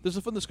amazing. There's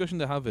a fun discussion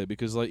to have here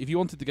because, like, if you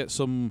wanted to get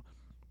some,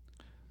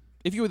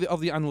 if you were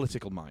of the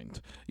analytical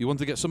mind, you want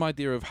to get some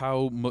idea of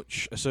how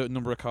much a certain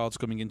number of cards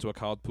coming into a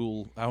card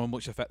pool, how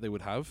much effect they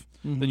would have,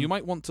 then you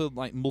might want to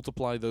like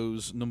multiply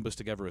those numbers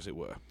together, as it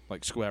were,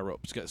 like square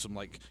up to get some,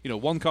 like, you know,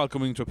 one card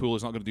coming into a pool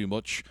is not going to do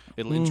much.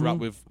 It'll interact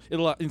with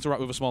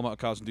a small amount of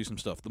cards and do some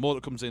stuff. The more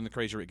that comes in, the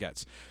crazier it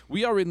gets.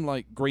 We are in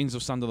like grains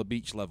of sand on the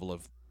beach level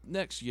of.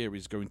 Next year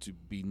is going to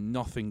be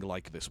nothing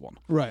like this one.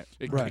 Right.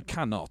 It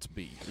cannot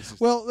be.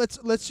 Well,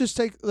 let's just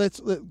take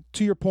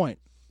to your point.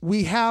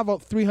 We have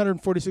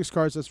 346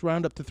 cards. Let's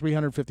round up to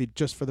 350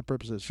 just for the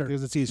purposes,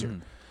 because it's easier.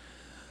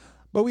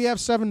 But we have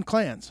 7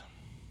 clans,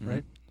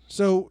 right?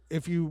 So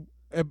if you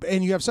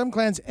have 7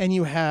 clans, and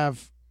you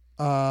have,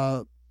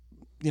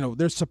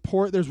 there's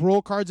support. There's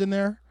role cards in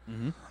there.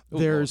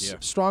 There's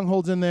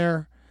strongholds in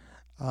there.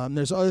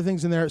 There's other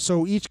things in there.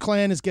 So each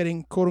clan is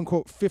getting quote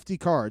unquote 50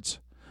 cards.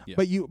 Yeah.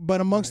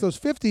 But amongst those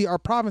 50 are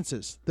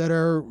provinces that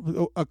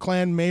a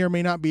clan may or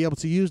may not be able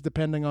to use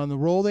depending on the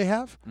role they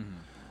have.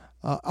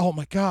 Oh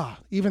my God!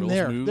 Even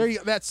there,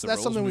 that's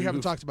something we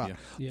haven't talked about.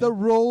 Yeah. The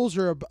roles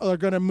are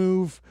going to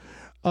move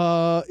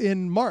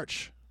in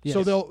March,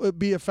 so they'll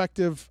be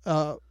effective.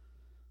 I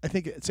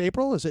think it's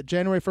April. Is it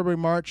January, February,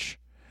 March,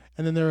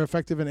 and then they're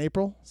effective in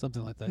April?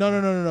 Something like that.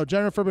 No.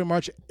 January, February,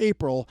 March,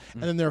 April,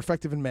 and then they're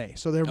effective in May.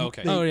 So they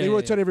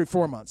rotate every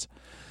 4 months.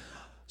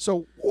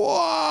 So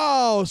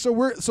whoa! So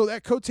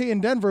that Kotei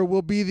in Denver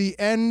will be the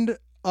end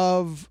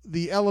of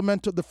the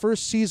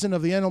first season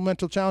of the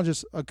Elemental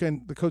Challenges.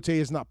 Again, the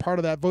Kotei is not part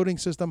of that voting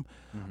system,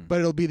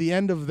 but it'll be the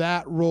end of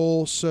that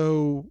role.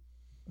 So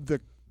the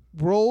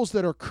roles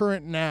that are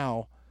current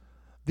now,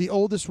 the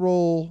oldest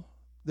role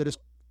that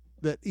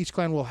each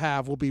clan will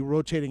have will be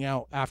rotating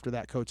out after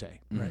that Kotei.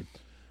 Right.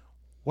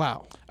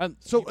 Wow. And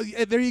so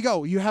there you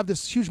go. You have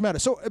this huge meta.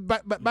 So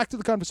back to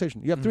the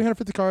conversation. You have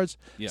 350 cards,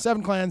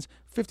 7 clans,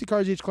 50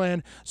 cards each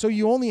clan. So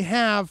you only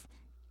have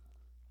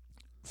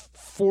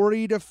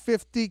 40 to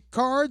 50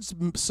 cards,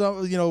 and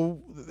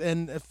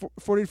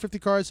 40 to 50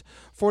 cards,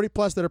 40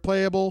 plus that are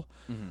playable.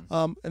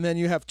 And then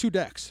you have 2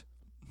 decks.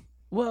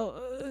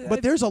 Well,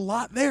 but there's a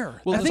lot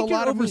there. Well, that's I think a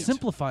lot you're of meat.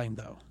 oversimplifying,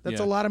 though.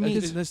 That's a lot of meat.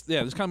 That's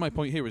kind of my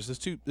point here.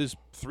 There's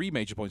 3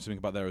 major points to think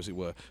about there, as it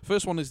were.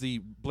 First one is the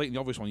blatantly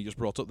obvious one you just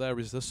brought up. There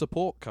is the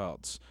support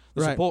cards.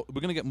 We're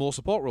going to get more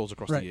support roles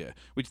across the year,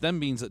 which then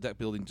means that deck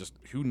building just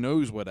who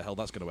knows where the hell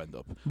that's going to end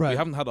up. Right. We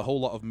haven't had a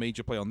whole lot of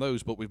major play on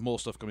those, but with more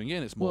stuff coming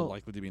in, it's more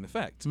likely to be in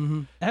effect.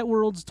 At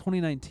Worlds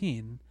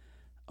 2019.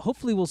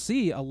 Hopefully we'll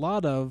see a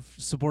lot of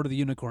support of the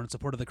unicorn,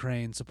 support of the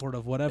crane, support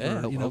of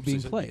whatever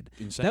being played.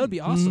 Insane. That would be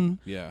awesome.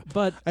 Yeah,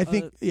 but I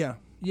think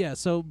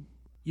So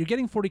you're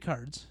getting 40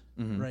 cards,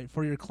 right,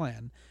 for your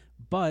clan,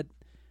 but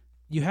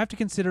you have to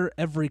consider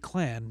every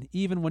clan,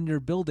 even when you're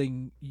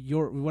building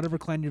your whatever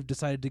clan you've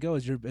decided to go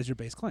as your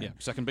base clan. Yeah.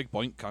 Second big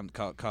point: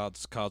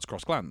 cards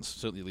cross clans.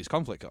 Certainly, at least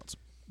conflict cards.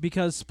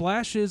 Because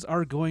splashes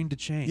are going to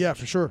change. Yeah,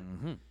 for sure.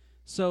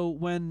 So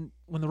when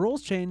the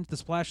roles change, the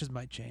splashes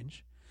might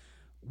change.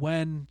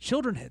 When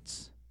Children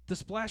hits, the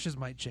splashes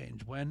might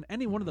change. When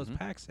any one of those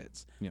packs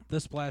hits, the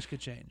splash could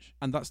change.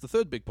 And that's the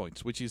third big point,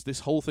 which is this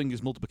whole thing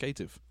is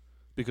multiplicative.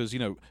 Because,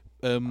 a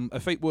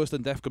Fate Worse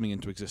Than Death coming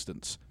into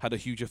existence had a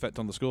huge effect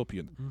on the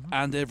Scorpion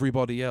and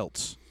everybody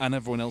else, and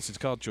everyone else's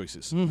card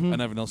choices, and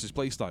everyone else's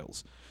play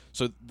styles.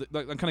 So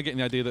I'm kind of getting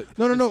the idea that...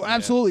 No,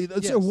 absolutely.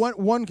 Yes.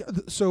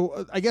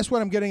 So I guess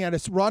what I'm getting at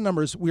is raw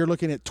numbers. We are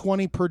looking at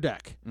 20 per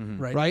deck,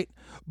 right?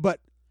 But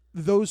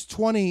those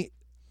 20...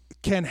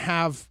 can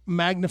have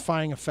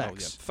magnifying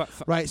effects,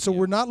 right? So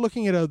we're not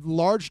looking at a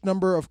large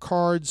number of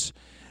cards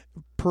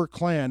per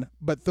clan,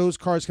 but those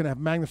cards can have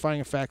magnifying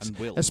effects,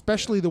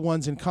 especially the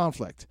ones in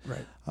conflict.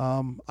 Right.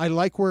 I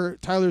like where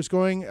Tyler's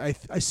going. I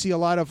see a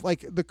lot of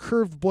like the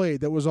curved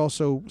blade that was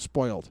also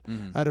spoiled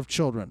out of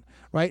Children,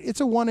 right? It's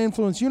a 1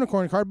 influence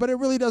unicorn card, but it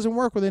really doesn't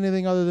work with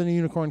anything other than a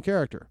unicorn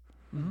character.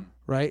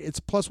 Right? It's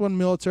 +1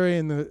 military,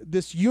 and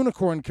this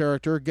unicorn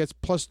character gets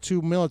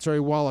 +2 military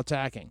while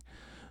attacking.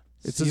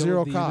 It's Seal a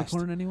 0 the cost.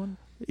 Unicorn, anyone?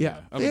 Yeah,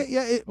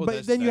 Well,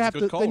 but then you have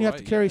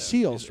to carry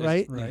seals,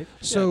 right? Right.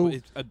 So,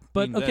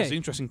 but okay, okay, the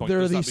interesting point.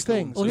 there are these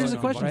things. Well, here's a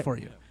question for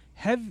you: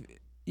 Have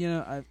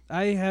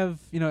I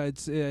have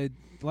it's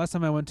last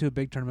time I went to a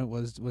big tournament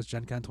was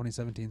Gen Con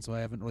 2017, so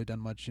I haven't really done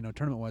much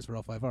tournament wise for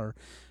L5R.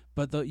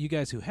 But you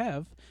guys who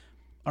have,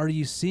 are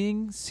you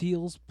seeing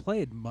seals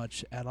played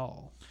much at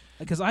all?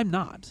 Because I'm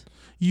not.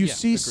 You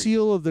see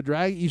Seal of the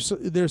Dragon.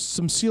 There's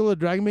some Seal of the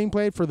Dragon being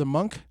played for the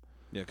monk.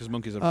 Yeah, because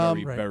monk is a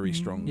very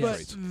strong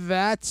trait.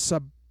 That's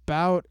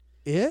about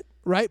it,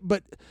 right?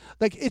 But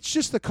like, it's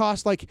just the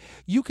cost. Like,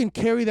 you can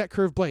carry that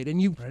curved blade,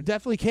 and you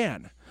definitely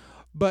can,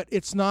 but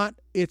it's not.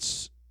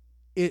 It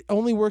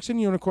only works in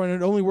unicorn,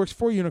 and it only works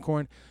for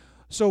unicorn.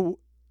 So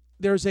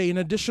there's an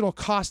additional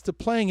cost to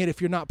playing it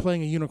if you're not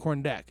playing a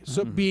unicorn deck.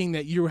 So being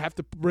that you have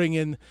to bring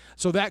in,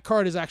 so that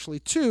card is actually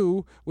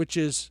 2, which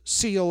is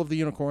Seal of the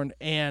Unicorn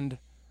and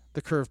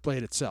the curved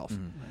blade itself.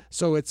 Mhm.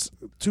 So it's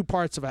two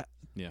parts of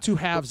Yeah. two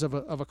halves of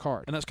a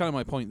card. And that's kind of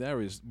my point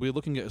there is we're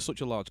looking at such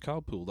a large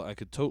card pool that I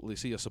could totally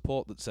see a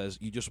support that says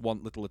you just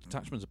want little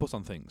attachments to put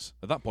on things.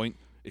 At that point,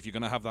 if you're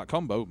going to have that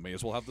combo, may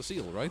as well have the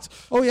seal, right?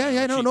 Oh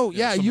yeah, no, cheap,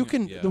 yeah. You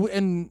something- can,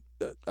 and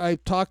I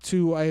talked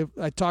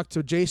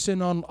to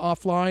Jason on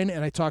offline,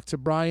 and I talked to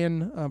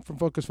Brian from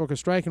Focus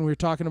Strike, and we were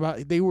talking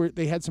about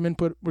they had some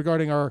input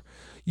regarding our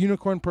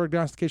unicorn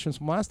prognostications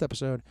from last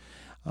episode,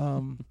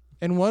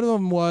 and one of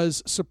them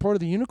was support of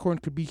the unicorn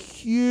could be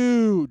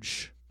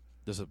huge.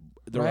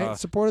 There right? are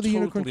Support of the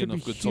unicorn totally could be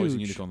enough good toys in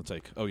huge. Unicorn to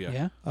take. Oh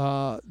yeah.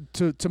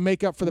 To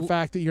make up for the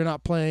fact that you're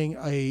not playing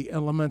a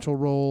elemental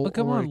role. But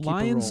come or a on, keeper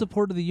Lion role.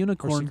 support of the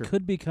unicorn Seeker.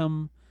 could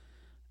become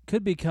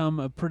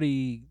a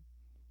pretty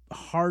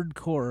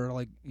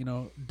hardcore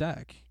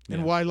deck. And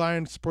Yeah. why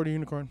Lion support a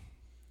unicorn?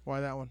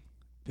 Why that one?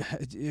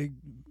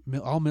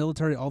 All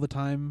military all the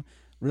time,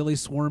 really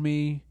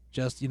swarmy,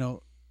 just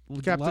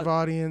Captive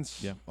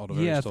audience. Yeah. All the Yeah,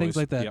 various things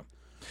toys. like that. Yeah.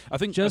 I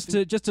think just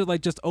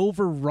to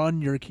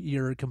overrun your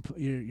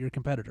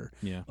competitor,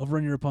 yeah.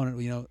 overrun your opponent.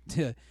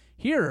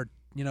 Here,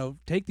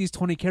 take these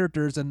 20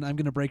 characters and I'm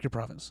going to break your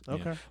province. Yeah.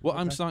 Okay. What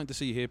I'm Okay. starting to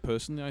see here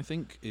personally, I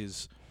think,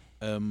 is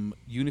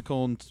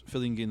Unicorn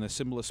filling in a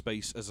similar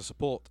space as a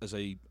support as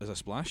a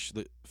splash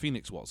that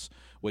Phoenix was,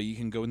 where you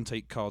can go and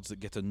take cards that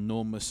get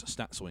enormous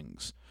stat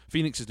swings.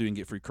 Phoenix is doing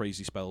it through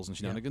crazy spells and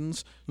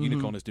shenanigans.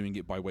 Unicorn is doing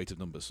it by weight of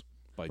numbers,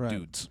 by Right.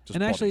 dudes. Just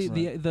And actually,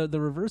 bodies. the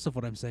reverse of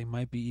what I'm saying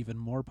might be even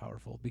more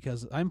powerful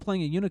because I'm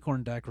playing a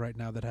unicorn deck right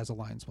now that has a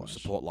lion splash.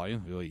 Support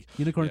Lion, really.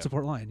 Unicorn Yeah.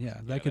 support lion,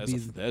 yeah, that could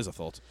there's be there's a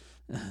thought.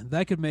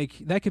 that could make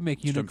Strength in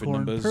unicorn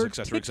numbers, et cetera, et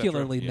cetera.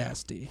 particularly Yeah.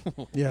 nasty.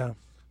 Yeah.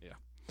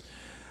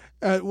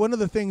 Yeah. One of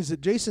the things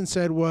that Jason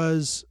said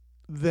was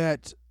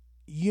that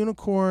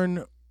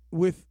Unicorn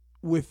with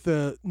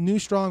the new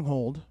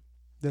Stronghold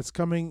that's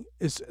coming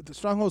the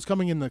Stronghold's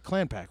coming in the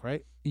clan pack,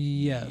 right?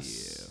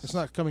 Yes. It's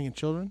not coming in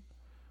Children.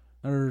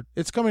 Or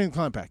It's coming in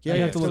clan pack. Yeah, I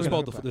you have to look they at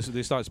spoiled it.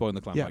 they started spoiling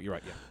the clan Yeah. pack. You're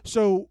right. Yeah.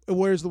 So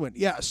where's the win?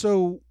 Yeah,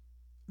 so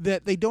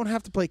that they don't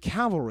have to play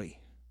cavalry,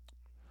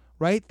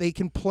 right? They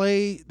can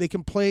play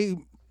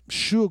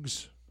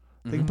Shugs.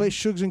 They can play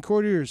Shugs and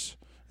courtiers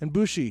and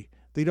Bushi.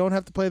 They don't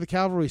have to play the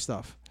cavalry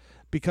stuff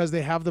because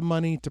they have the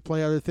money to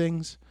play other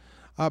things.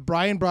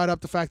 Brian brought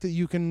up the fact that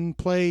you can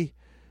play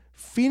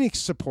Phoenix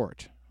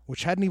support,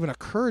 which hadn't even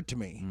occurred to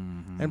me,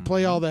 and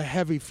play all the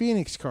heavy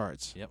Phoenix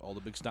cards. Yep. All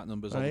the big stat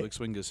numbers, all Right. the big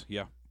swingers.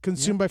 Yeah.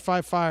 Consumed by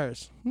 5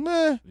 fires.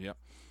 Meh. Yep.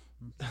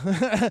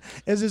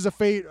 As is a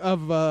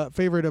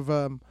favorite of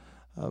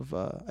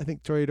I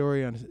think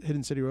Toreadori on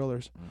Hidden City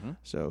Rollers. Mhm.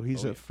 So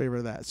he's Oh, a yeah. favorite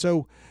of that.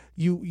 So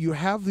you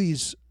have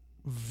these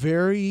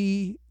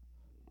very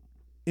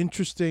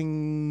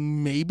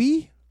interesting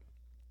maybe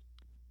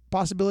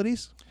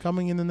possibilities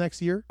coming in the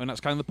next year. And that's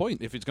kind of the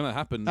point. If it's going to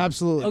happen,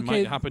 Absolutely. it Okay.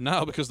 might happen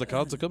now because the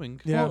cards are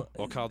coming. Yeah. Well,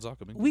 Or cards are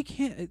coming. we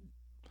can't.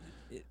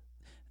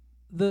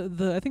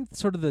 I think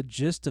sort of the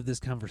gist of this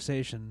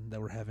conversation that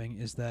we're having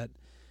is that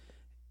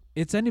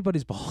it's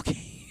anybody's ball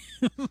game.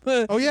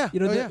 Oh yeah.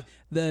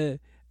 The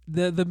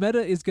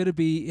meta is going to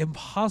be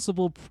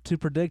impossible to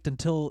predict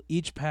until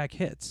each pack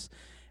hits,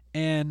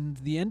 and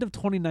the end of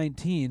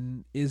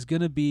 2019 is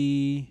going to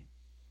be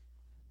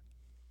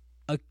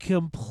a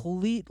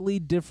completely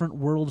different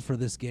world for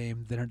this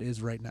game than it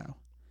is right now.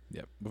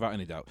 Yeah, without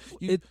any doubt.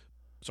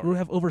 Sorry. We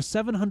have over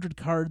 700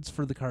 cards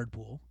for the card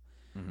pool.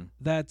 Mhm.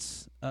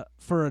 That's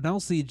for an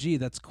LCG.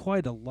 That's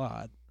quite a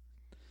lot.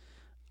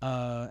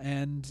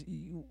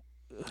 And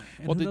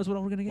What who did- knows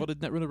what we're gonna get? What did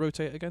Netrunner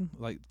rotate again?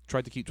 Like,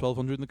 tried to keep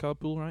 1,200 in the card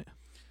pool, right?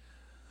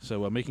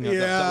 So making that was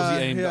Yeah,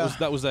 the aim. yeah.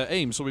 That was their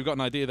aim. So we've got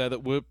an idea there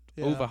that we're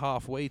Yeah. over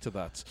halfway to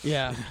that.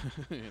 Yeah.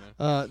 You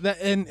know?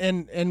 That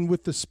and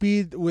with the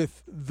speed,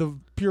 with the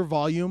pure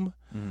volume,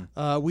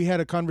 we had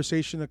a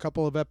conversation a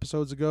couple of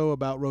episodes ago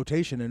about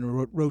rotation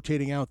and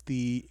rotating out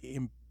the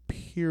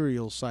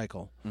Imperial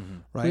cycle,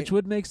 right? Which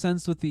would make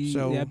sense with the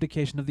So-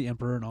 abdication of the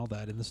Emperor and all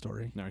that in the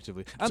story.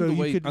 Narratively, and So the you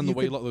way could- a you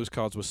lot of those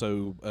cards were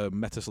so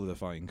meta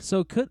solidifying.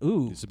 So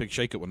It's a big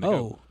shake up when they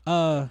go.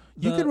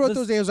 you could rotate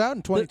those days out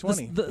in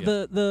 2020.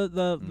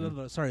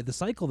 The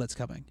cycle that's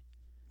coming.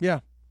 Yeah.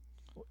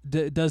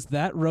 Does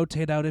that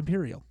rotate out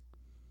Imperial?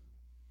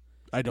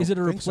 I don't Is it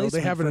a think so. They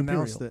replacement haven't for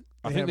announced Imperial?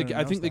 it.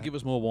 I think they give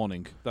us more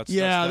warning. That's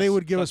Yeah, they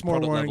would give that's us more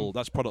product warning. Level,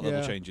 that's product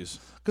level Yeah. changes.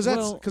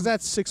 because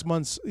that's 6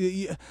 months.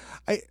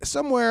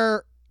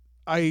 Somewhere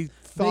I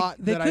thought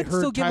they that I could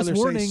still heard give us Tyler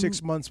say warning.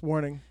 6 months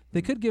warning.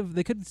 They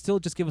could still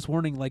just give us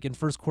warning like in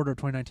first quarter of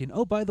 2019.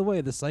 Oh, by the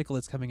way, the cycle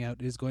that's coming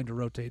out is going to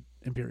rotate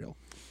Imperial.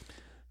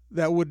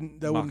 That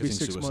wouldn't be Marketing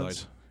 6 suicide.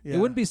 months. Yeah. It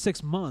wouldn't be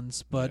 6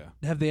 months, but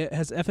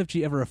has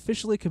FFG ever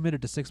officially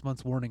committed to 6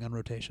 months warning on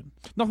rotation?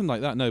 Nothing like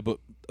that, no. But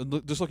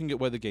just looking at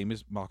where the game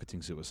is,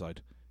 marketing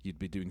suicide. You'd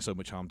be doing so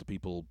much harm to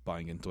people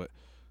buying into it.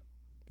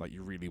 Like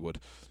you really would.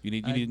 You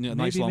need a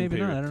nice long maybe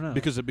period not, I don't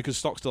know. because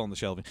stock's still on the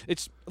shelving.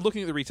 It's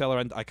looking at the retailer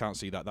end. I can't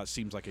see that. That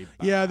seems like a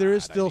Yeah, there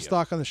is bad still idea,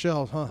 stock on the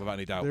shelf, huh? without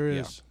any doubt. There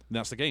yeah. is.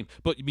 that's the game.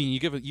 But I mean, you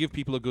give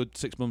people a good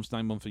 6 months,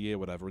 9 months, a year,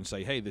 whatever, and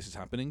say, hey, this is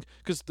happening,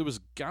 because there was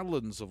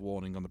gallons of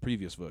warning on the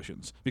previous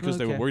versions because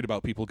they were worried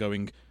about people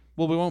going,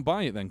 well, we won't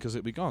buy it then because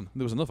it'll be gone.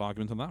 There was enough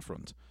argument on that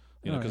front,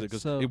 you know,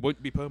 because it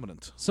won't be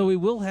permanent. So we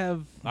will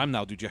have. I'm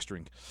now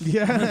gesturing.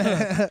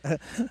 Yeah.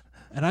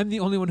 And I'm the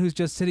only one who's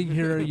just sitting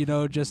here, you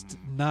know, just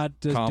not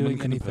Calm doing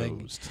and anything.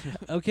 composed.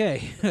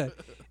 Okay.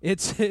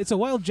 It's a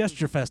wild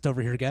gesture fest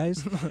over here,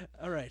 guys.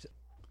 All right.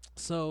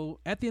 So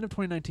at the end of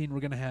 2019, we're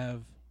going to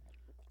have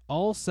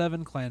all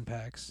 7 clan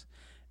packs.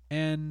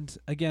 And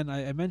again,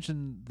 I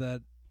mentioned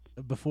that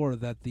before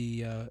that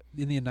in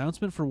the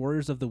announcement for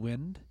Warriors of the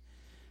Wind,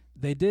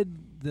 they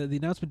did the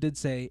announcement did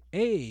say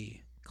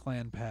a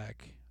clan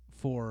pack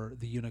for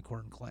the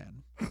Unicorn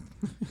Clan.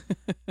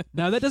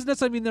 Now, that doesn't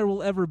necessarily mean there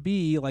will ever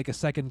be like a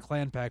second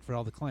clan pack for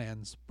all the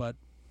clans, but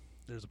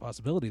there's a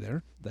possibility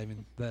there. I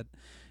mean, that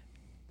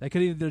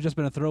could either just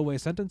been a throwaway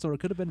sentence, or it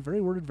could have been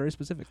worded very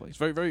specifically. It's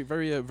very, very,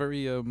 very,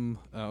 very. I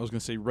was going to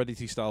say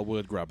Reddit style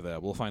word grab there.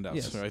 We'll find out.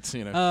 Yes. Right?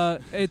 You know.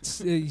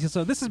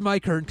 So this is my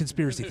current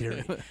conspiracy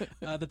theory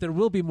that there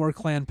will be more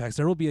clan packs.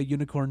 There will be a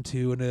Unicorn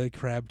 2 and a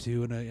Crab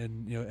 2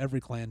 and you know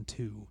every clan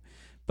 2.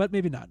 But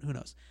maybe not. Who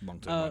knows? Long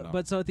term, why not?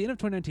 But so at the end of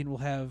 2019, we'll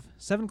have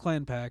 7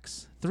 clan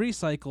packs, 3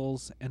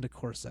 cycles, and a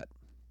core set.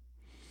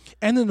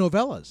 And the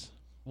novellas.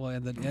 Well,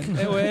 and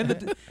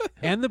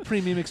the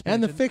premium expansion.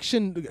 And the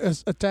fiction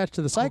attached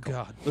to the cycle.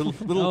 Oh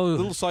God!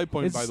 Little side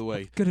point, by the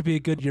way. It's going to be a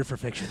good year for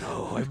fiction.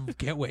 Oh, I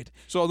can't wait.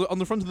 So on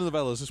the front of the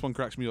novellas, this one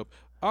cracks me up.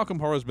 Arkham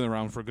Horror's been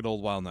around for a good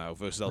old while now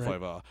versus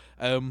L5R.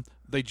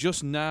 They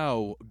just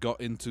now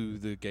got into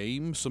the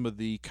game some of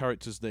the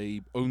characters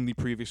they only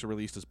previously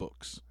released as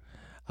books.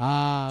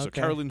 So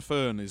Carolyn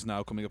Fern is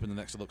now coming up in the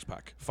next deluxe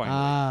pack.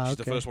 Finally, she's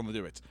the first one to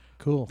do it.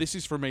 Cool. This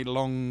is from a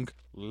long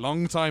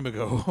time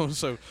ago.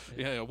 So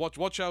yeah,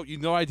 watch out. You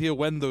no idea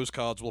when those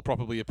cards will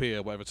probably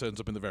appear, whatever turns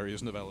up in the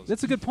various novellas.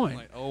 That's a good point.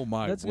 Like, oh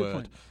my That's word. A good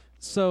point.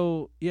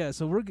 So yeah,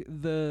 so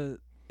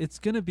it's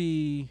gonna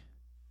be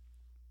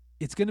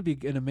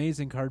an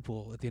amazing card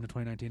pool at the end of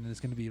 2019, and it's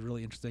gonna be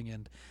really interesting.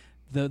 And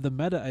the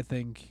meta, I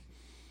think,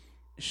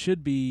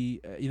 should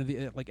be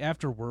like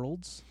after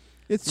Worlds.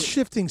 It's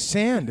shifting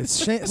sand.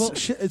 It's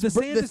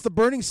it's the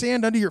burning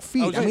sand under your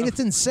feet. I mean, it's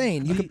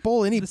insane. You can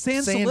pull any the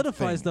sand thing.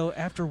 solidifies though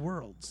after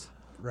Worlds,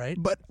 right?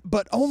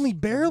 But only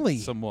barely.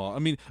 Somewhat. I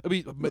mean,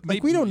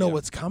 like we don't know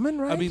what's coming,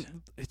 right? I mean,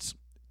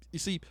 you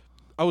see.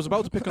 I was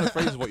about to pick on a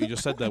phrase of what you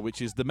just said there,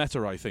 which is the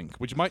meta, I think,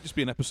 which might just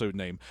be an episode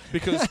name.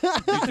 Because you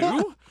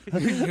do?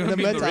 The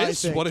meta, there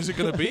is? What is it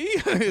going to be?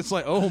 It's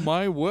like, oh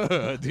my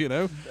word, you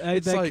know?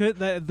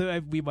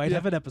 We might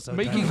have an episode.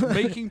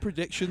 Making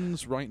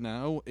predictions right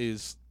now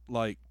is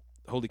like,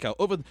 holy cow.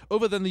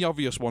 Other than the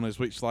obvious one is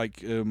which,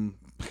 like,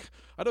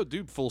 I don't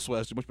do full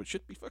swears too much, but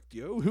shit be fucked,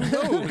 yo. Who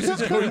knows?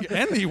 It's going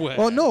anywhere.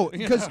 Well, no,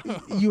 because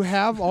you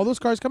have all those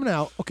cards coming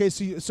out. Okay,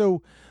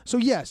 so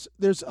yes,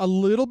 there's a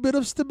little bit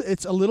of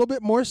it's a little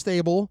bit more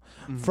stable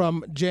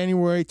from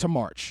January to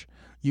March.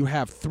 You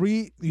have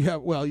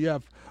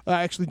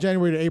actually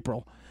January to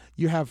April.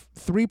 You have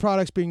 3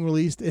 products being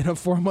released in a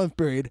 4-month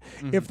period.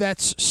 If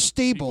that's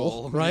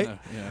stable, right?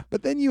 Yeah.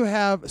 But then you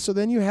have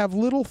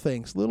little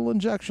things, little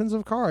injections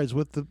of cards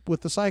with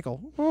the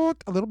cycle.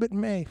 A little bit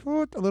in May,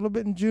 a little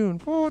bit in June,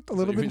 a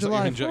little bit in July.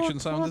 Your injection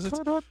sound, is it?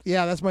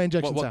 Yeah, that's my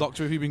injection What sound.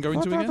 doctor have you been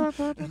going to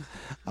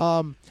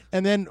again?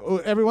 And then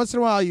every once in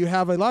a while you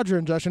have a larger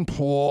injection,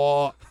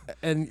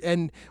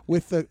 and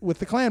with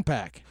the clan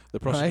pack. The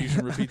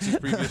prosecution repeats its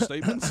previous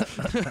statements.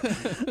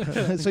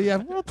 So you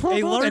have a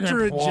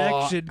larger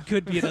injection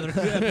could be another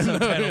episode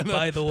title,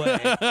 by the way.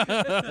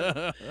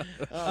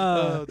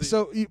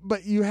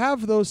 But you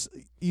have those.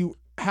 You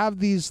have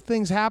these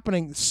things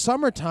happening.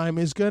 Summertime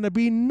is going to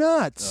be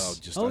nuts.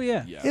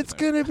 Yeah. It's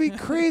going to be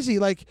crazy.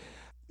 Like,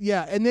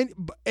 yeah,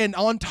 and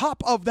on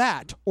top of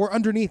that, or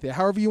underneath it,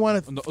 however you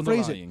want to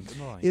phrase it,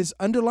 is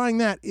underlying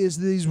that is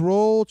these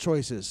role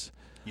choices.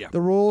 Yeah.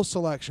 The role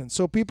selection.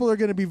 So people are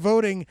going to be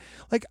voting,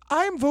 like,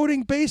 I'm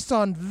voting based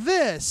on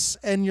this.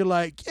 And you're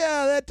like,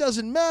 yeah, that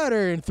doesn't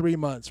matter in 3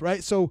 months,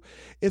 right? So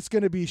it's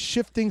going to be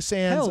shifting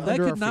sands. Hell, that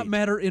under could our not feet.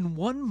 matter in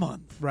 1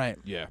 month. Right.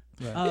 Yeah.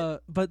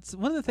 But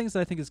one of the things that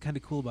I think is kind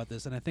of cool about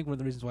this, and I think one of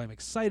the reasons why I'm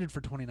excited for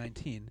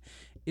 2019,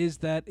 is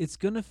that it's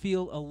going to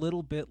feel a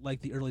little bit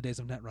like the early days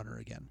of Netrunner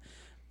again.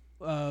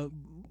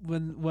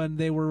 When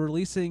they were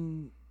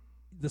releasing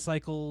the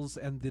cycles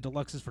and the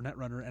deluxes for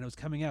Netrunner, and it was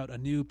coming out a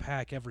new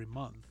pack every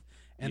month,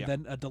 and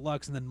then a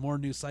deluxe, and then more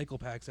new cycle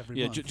packs every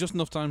month. Yeah, just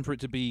enough time for it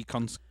to be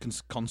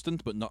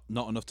constant, but not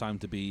enough time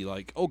to be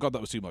like, oh god, that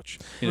was too much.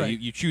 You know,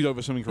 you chewed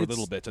over something for a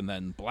little bit, and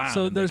then blah.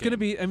 So there's going to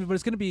be, but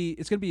it's going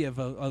to be of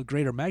a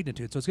greater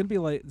magnitude. So it's going to be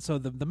like, so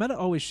the meta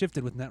always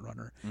shifted with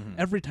Netrunner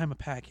every time a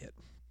pack hit.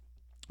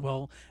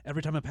 Well,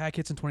 every time a pack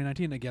hits in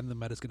 2019, again, the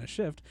meta's going to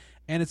shift,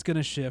 and it's going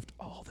to shift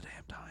all the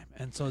damn time.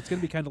 And so it's going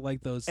to be kind of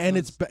like those. And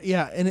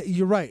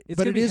you're right.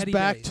 But it is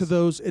back days. to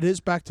those. It is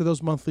back to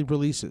those monthly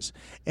releases.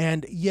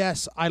 And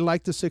yes, I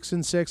like the 6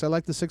 and 6. I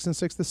like the 6 and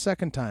 6 the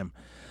second time.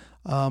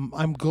 I'm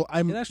It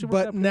actually worked out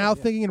but pretty now well,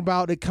 yeah. thinking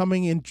about it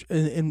coming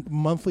in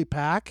monthly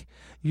pack,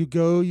 you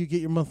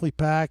get your monthly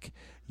pack,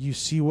 you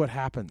see what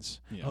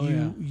happens. Yeah. Oh,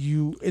 yeah.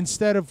 You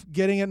instead of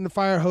getting it in the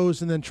fire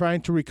hose and then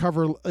trying to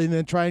recover and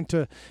then trying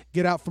to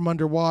get out from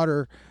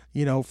underwater,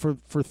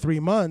 for 3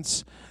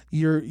 months,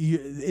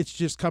 it's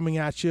just coming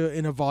at you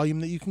in a volume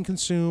that you can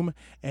consume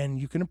and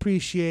you can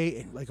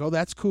appreciate and like, oh,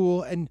 that's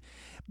cool. And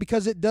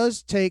because it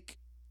does take,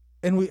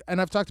 and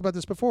I've talked about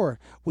this before,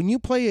 when you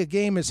play a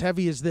game as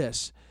heavy as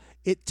this,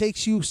 it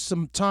takes you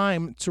some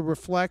time to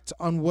reflect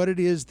on what it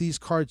is these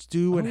cards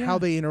do and how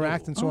they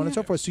interact and so on and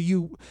so forth. So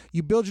you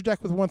build your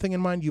deck with one thing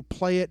in mind, you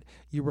play it,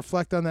 you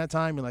reflect on that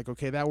time, you're like,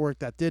 okay, that worked,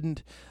 that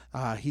didn't.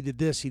 He did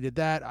this, he did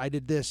that, I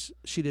did this,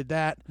 she did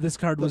that. This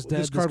card was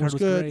dead. This card was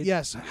good. Great.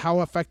 Yes. How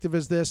effective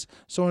is this?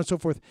 So on and so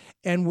forth.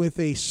 And with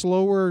a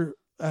slower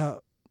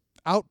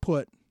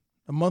output,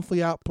 a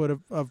monthly output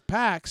of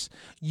packs,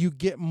 you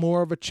get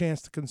more of a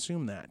chance to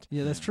consume that.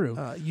 Yeah, that's true.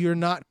 You're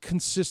not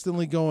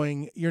consistently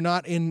you're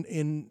not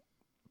in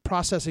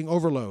processing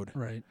overload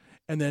Right.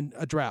 and then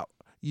a drought.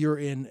 You're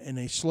in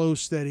a slow,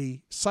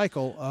 steady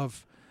cycle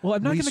of Well,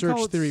 I'm not going to research,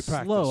 call it theory, slow.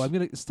 practice. I'm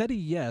going to steady,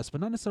 yes,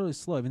 but not necessarily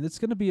slow. I mean, it's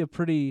going to be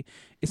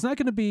it's not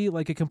going to be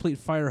like a complete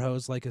fire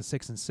hose like a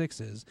 6 and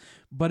 6 is,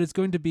 but it's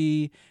going to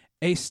be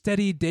a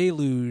steady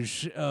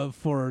deluge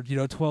for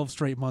 12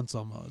 straight months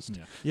almost.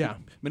 Yeah. I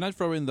mean, I'd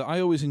throw in that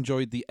I always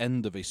enjoyed the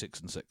end of a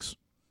 6 and 6.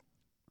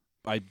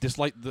 I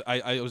disliked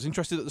I was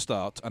interested at the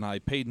start, and I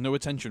paid no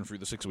attention through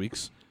the 6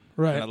 weeks.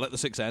 Right. And I let the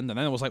 6 end, and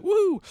then I was like,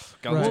 "Woo!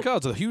 Got all these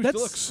cards, a huge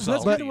deluxe."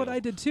 That's kind of what I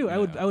did too.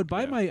 Yeah, I would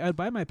buy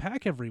my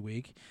pack every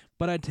week,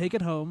 but I'd take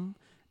it home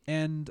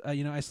and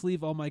I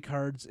sleeve all my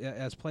cards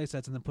as play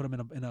sets and then put them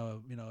in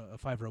a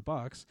 5-row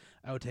box.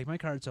 I would take my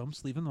cards home,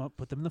 sleeve them up,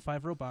 put them in the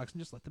 5-row box,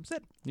 and just let them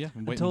sit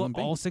and wait until for them to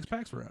be. all 6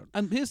 packs were out.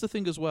 And here's the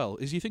thing as well,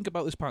 is you think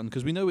about this pattern,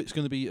 because we know it's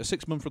going to be a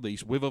 6-month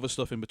release with other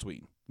stuff in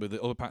between, with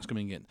the other packs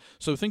coming in.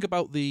 So think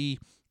about the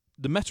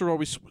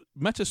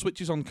meta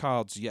switches on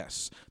cards,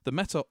 yes. The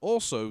meta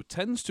also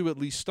tends to at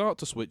least start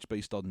to switch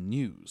based on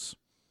news.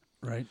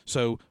 Right.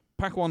 So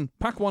pack one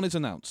is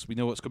announced. We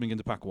know what's coming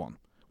into pack 1.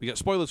 We get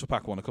spoilers for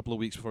pack 1 a couple of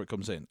weeks before it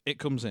comes in. It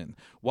comes in.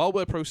 While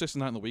we're processing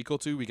that in a week or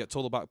two, we get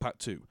told about pack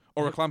 2,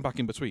 or a clan pack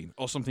in between,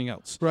 or something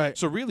else. Right.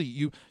 So really,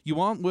 you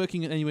aren't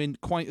working anyway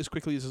quite as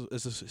quickly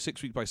as a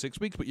 6 week by 6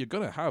 weeks, but you're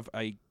going to have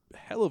a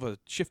hell of a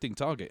shifting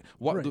target.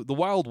 Right. The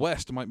Wild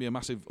West might be a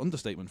massive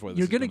understatement for this.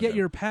 You're going to get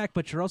your pack,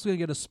 but you're also going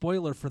to get a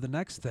spoiler for the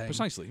next thing.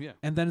 Precisely, yeah.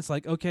 And then it's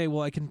like, okay,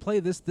 well, I can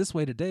play this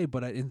way today,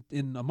 but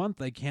in a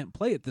month I can't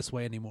play it this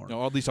way anymore.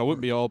 Or at least I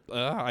won't be all,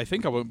 I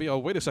think I won't be all,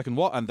 wait a second,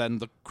 what? And then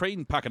the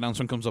Crane pack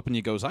announcement comes up and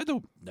he goes, I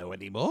don't know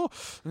anymore.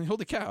 And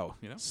holy cow,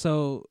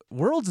 So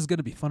Worlds is going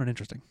to be fun and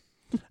interesting.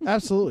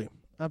 Absolutely.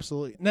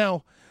 Absolutely.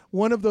 Now,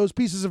 one of those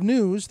pieces of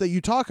news that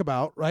you talk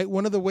about, right?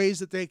 One of the ways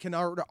that they can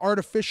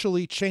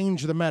artificially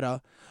change the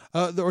meta,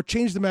 or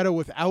change the meta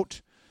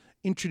without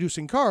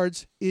introducing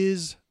cards,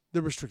 is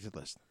the restricted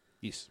list.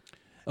 Yes.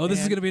 Oh, this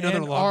is going to be another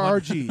and long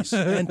one. RRGs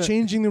and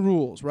changing the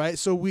rules, right?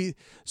 So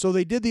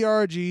they did the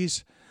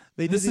RRGs.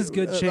 This is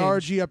good change.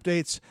 RRG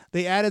updates.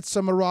 They added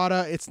some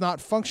errata. It's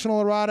not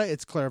functional errata.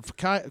 It's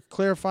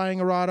clarifying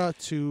errata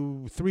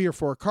to 3 or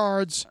 4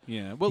 cards.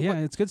 Yeah, well, yeah,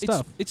 it's good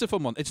stuff. It's a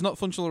fun one. It's not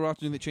functional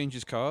errata that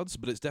changes cards,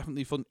 but it's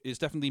definitely fun. It's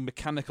definitely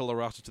mechanical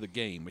errata to the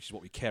game, which is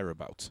what we care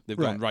about. They've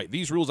gone right.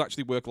 These rules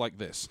actually work like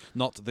this,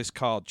 not this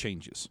card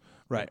changes.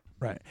 Right.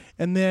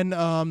 And then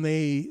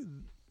a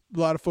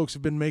lot of folks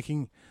have been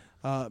poking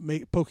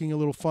a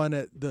little fun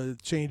at the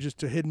changes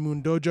to Hidden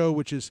Moon Dojo,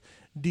 which is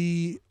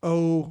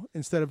D-O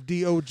instead of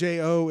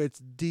D-O-J-O. It's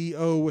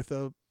D-O with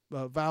a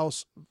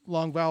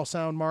long vowel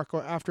sound mark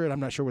after it. I'm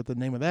not sure what the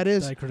name of that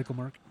is. Diacritical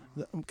mark.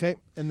 Okay.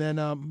 And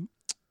then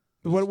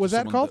what was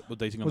that called?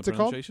 Dating on What's the it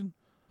called? pronunciation?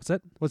 What's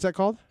that? What's that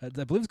called? I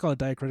believe it's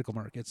called a diacritical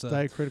mark. It's a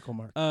Diacritical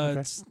mark. Okay.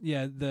 It's,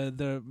 yeah,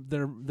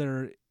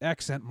 they're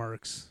accent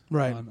marks.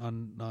 Right.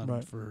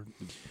 On for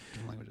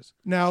different languages.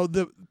 Now,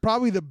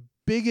 probably the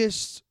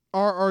biggest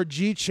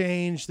RRG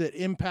change that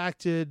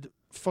impacted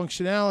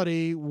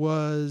functionality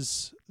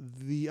was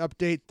the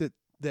update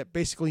that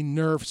basically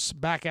nerfs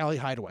Back Alley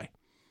Hideaway.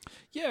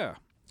 Yeah.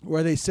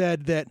 Where they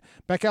said that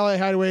Back Alley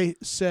Hideaway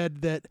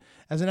said that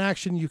as an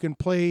action you can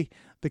play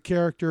the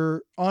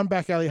character on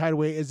Back Alley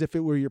Hideaway as if it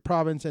were your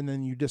province, and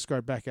then you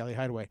discard Back Alley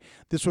Hideaway.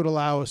 This would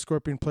allow a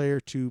Scorpion player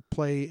to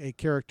play a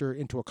character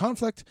into a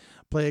conflict,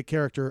 play a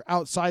character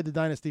outside the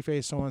Dynasty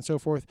phase, so on and so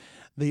forth.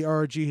 The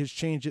RRG has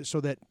changed it so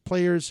that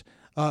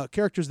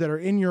characters that are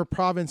in your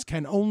province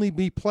can only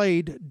be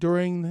played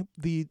during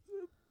the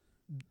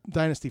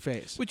Dynasty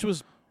phase. Which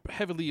was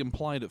heavily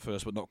implied at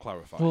first, but not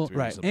clarified. Well,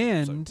 right.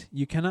 And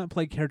you cannot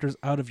play characters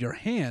out of your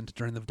hand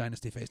during the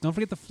Dynasty phase. Don't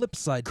forget the flip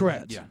side.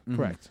 Correct. To that. Yeah,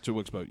 Correct. So it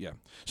works both. Yeah.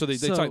 So they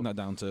tightened that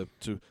down to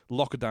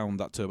lock down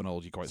that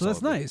terminology quite. So that's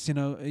solidly. nice.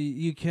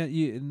 You can't.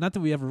 Not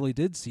that we ever really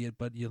did see it,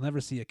 but you'll never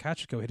see a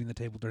Kachiko hitting the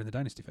table during the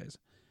Dynasty phase.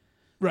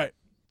 Right.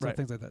 So Right.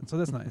 things like that. So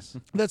that's nice.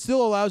 That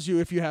still allows you,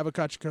 if you have a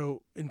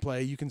Kachiko in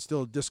play, you can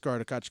still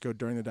discard a Kachiko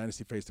during the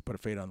Dynasty phase to put a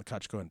fate on the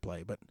Kachiko in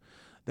play, but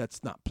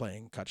that's not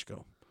playing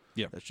Kachiko.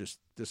 Yeah. That's just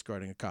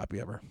discarding a copy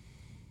of her.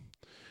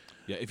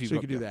 Yeah, if you've So you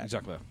got, could do that.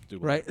 exactly. Do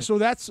Right. that. So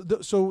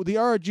so the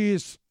RG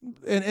is,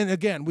 and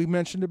again, we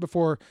mentioned it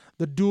before.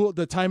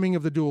 The timing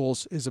of the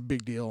duels is a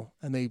big deal,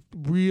 and they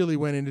really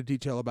went into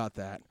detail about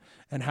that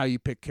and how you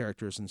pick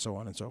characters and so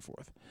on and so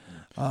forth.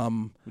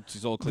 Which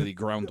is all clearly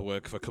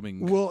groundwork for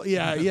coming. Well,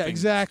 yeah,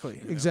 things,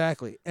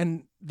 exactly,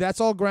 and that's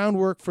all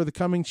groundwork for the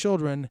coming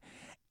children.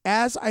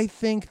 As I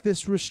think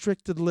this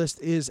restricted list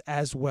is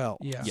as well.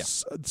 Yeah. Yeah.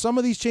 Some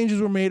of these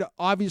changes were made,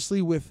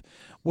 obviously, with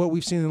what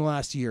we've seen in the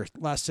last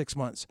 6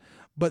 months.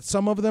 But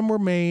some of them were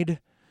made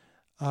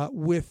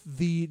with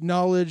the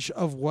knowledge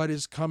of what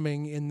is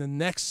coming in the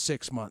next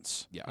 6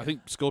 months. Yeah, I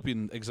think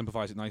Scorpion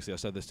exemplifies it nicely. I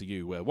said this to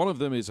you, where one of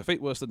them is a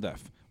fate worse than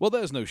death. Well,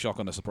 there's no shock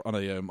on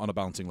a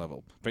balancing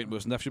level. Fate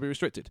worse than death should be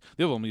restricted.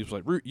 The other one was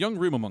like young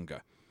rumor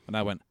monger, and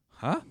I went,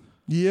 huh?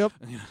 Yep.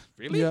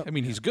 Really? Yep. I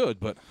mean, he's good,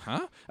 but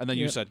huh? And then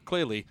you Yep. said,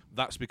 clearly,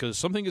 that's because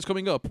something is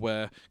coming up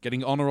where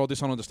getting honor or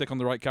dishonor to stick on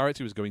the right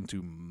character is going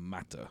to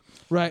matter.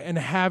 Right, and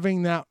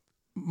having that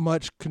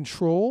much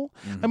control.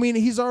 Mm-hmm. I mean,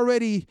 he's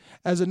already,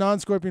 as a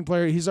non-Scorpion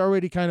player, he's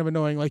already kind of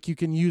annoying. Like, you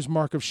can use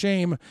Mark of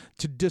Shame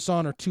to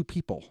dishonor 2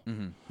 people,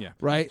 Yeah.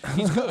 right?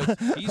 He's good.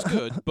 He's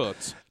good,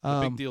 but the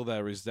big Um, deal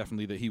there is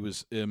definitely that he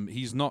was.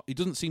 He's not. He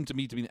doesn't seem to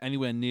me to be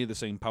anywhere near the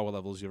same power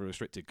level as your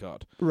restricted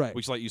card. Right.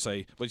 Which, like you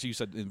say, which you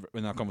said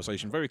in our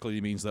conversation, very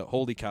clearly means that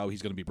holy cow,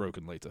 he's going to be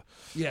broken later.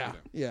 Yeah.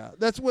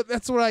 That's what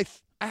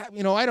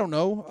I don't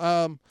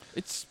know.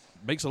 It's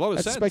makes a lot of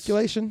That's sense.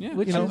 speculation. Yeah,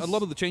 you know. a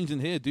lot of the changes in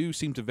here do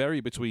seem to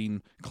vary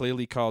between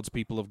clearly cards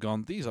people have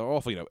gone. These are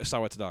awful.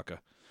 Asawa Tadaka.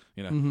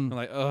 I'm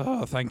like,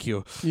 oh, thank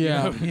you.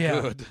 Yeah.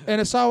 Good. And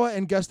Asawa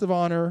and Guest of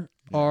Honor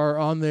are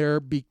on there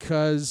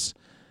because,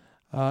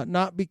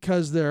 not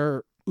because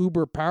they're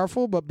uber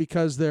powerful, but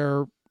because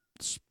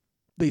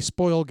they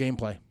spoil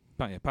gameplay.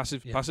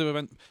 Passive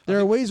event. There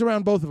are ways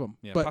around both of them,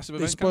 Yeah, but passive they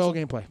event spoil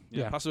cancel. gameplay.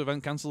 Yeah, passive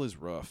event cancel is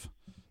rough.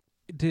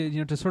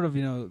 To sort of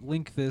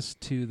link this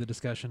to the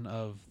discussion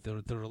of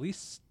the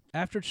release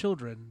after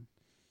Children,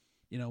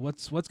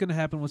 what's going to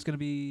happen? What's going to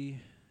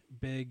be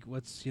big?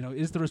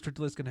 Is the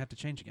restricted list going to have to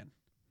change again?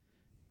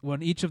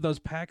 When each of those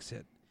packs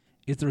hit,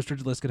 is the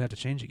restricted list going to have to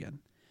change again?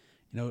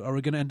 Are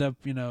we going to end up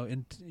they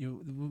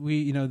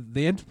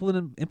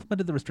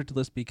implemented the restricted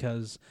list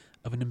because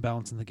of an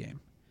imbalance in the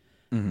game,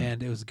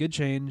 and it was a good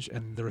change,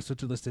 and the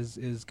restricted list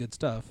is good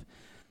stuff.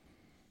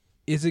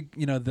 Is it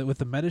with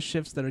the meta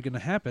shifts that are going to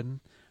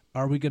happen?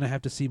 Are we going to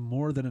have to see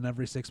more than an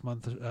every 6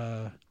 month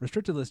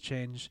restricted list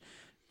change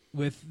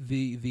with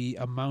the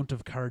amount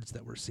of cards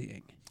that we're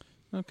seeing?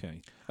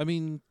 Okay. I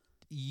mean,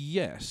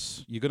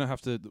 yes, you're going to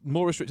have to.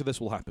 More restricted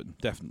list will happen,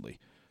 definitely.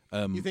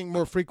 You think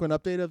more frequent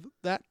update of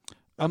that?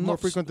 I'm More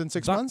not frequent than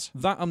 6 months?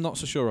 That I'm not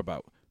so sure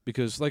about.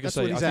 Because, like That's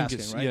I say, what he's I think asking,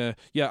 it's right?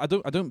 yeah.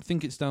 I don't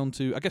think it's down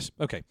to. I guess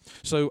okay.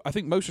 So I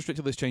think most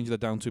restricted list changes are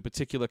down to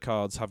particular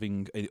cards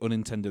having an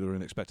unintended or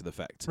unexpected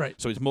effect. Right.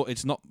 So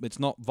it's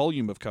not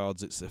volume of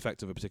cards. It's the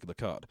effect of a particular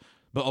card.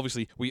 But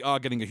obviously, we are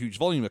getting a huge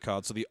volume of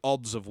cards, so the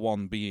odds of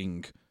one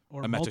being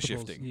Or a meta multiples,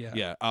 shifting,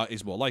 yeah.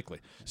 is more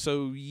likely.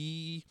 So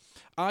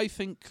I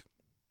think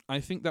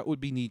that would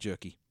be knee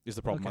jerky. Is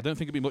the problem. Okay. I don't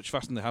think it'd be much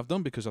faster than they have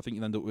done because I think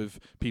you'll end up with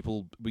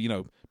people,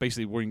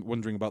 basically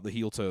wondering about the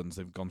heel turns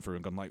they've gone through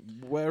and gone like,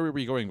 where are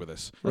we going with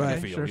this? Right. I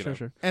feel,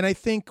 Sure. And I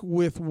think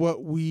with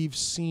what we've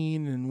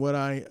seen and what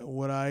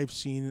I've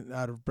seen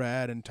out of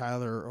Brad and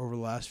Tyler over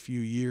the last few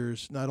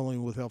years, not only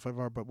with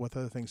L5R but with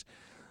other things,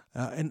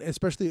 and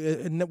especially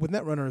with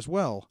Netrunner as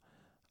well,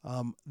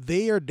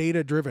 they are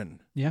data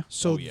driven. Yeah.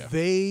 So Oh, yeah.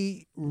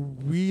 they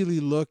really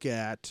look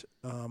at,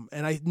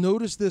 and I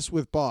noticed this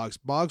with Boggs.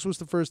 Boggs was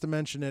the first to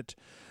mention it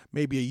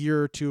maybe a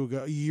year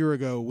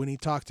ago when he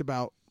talked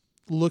about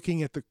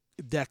looking at the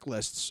deck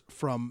lists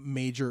from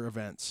major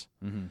events.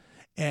 Mm-hmm.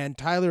 And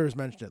Tyler has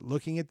mentioned it,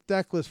 looking at the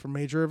deck list for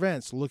major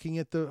events, looking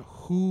at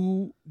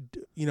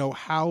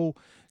how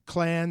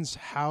clans,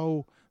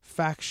 how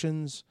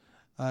factions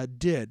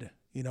did,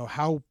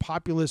 how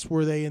populous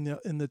were they in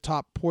the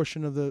top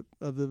portion of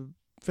the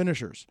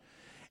finishers.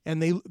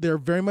 And they're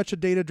very much a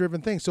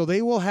data-driven thing. So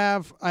they will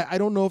have. I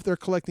don't know if they're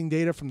collecting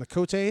data from the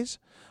Cotes.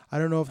 I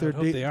don't know if they're. I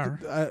would hope they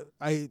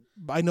are.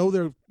 I know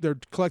they're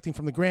collecting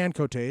from the Grand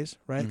Cotes,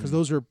 right? Because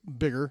those are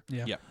bigger.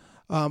 Yeah.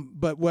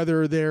 But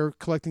whether they're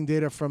collecting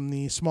data from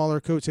the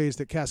smaller Cotes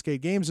that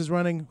Cascade Games is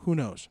running, who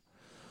knows?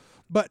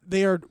 But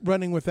they are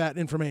running with that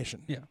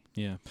information. Yeah.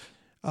 Yeah.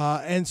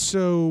 And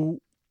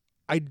so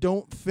I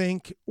don't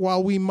think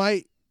while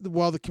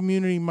the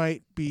community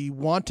might be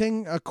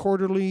wanting a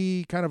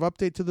quarterly kind of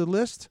update to the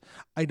list,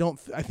 I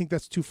think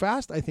that's too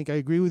fast. I think I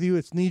agree with you.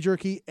 It's knee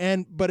jerky,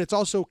 but it's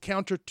also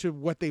counter to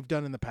what they've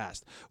done in the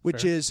past,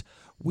 which is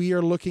we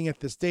are looking at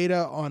this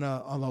data on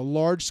a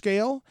large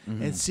scale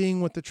and seeing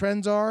what the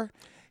trends are.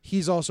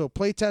 He's also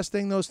play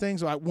testing those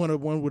things.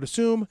 One would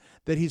assume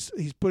that he's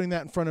putting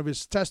that in front of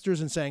his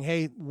testers and saying,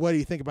 "Hey, what do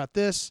you think about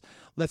this?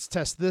 Let's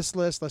test this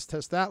list. Let's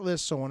test that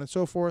list, so on and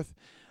so forth."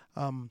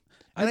 And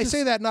I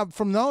say that not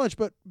from knowledge,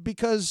 but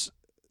because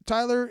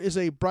Tyler is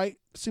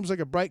seems like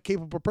a bright,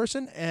 capable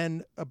person,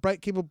 and a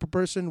bright, capable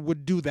person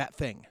would do that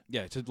thing.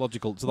 Yeah, it's a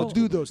logical. Well,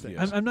 do those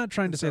things. I'm not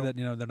trying to say So- that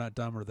they're not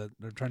dumb or that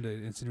they're trying to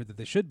insinuate that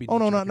they should be. Oh,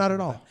 no, knee-jerk or not at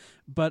anything all. like that.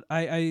 But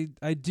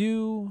I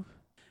do.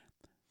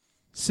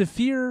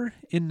 Saphir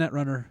in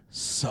Netrunner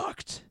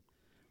sucked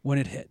when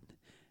it hit,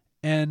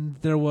 and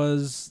there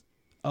was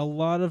a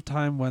lot of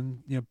time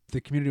when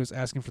the community was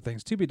asking for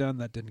things to be done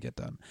that didn't get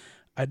done.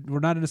 We're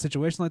not in a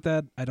situation like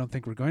that. I don't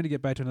think we're going to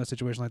get back to another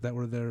situation like that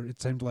where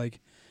it seemed like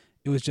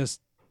it was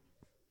just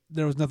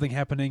there was nothing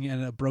happening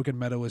and a broken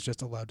meta was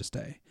just allowed to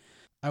stay.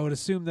 I would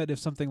assume that if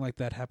something like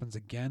that happens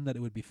again, that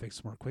it would be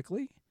fixed more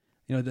quickly.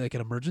 Like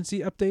an emergency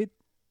update,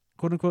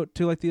 quote unquote,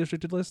 to like the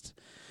restricted list.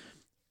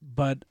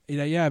 But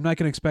yeah, I'm not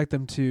going to expect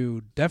them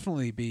to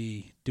definitely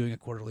be doing a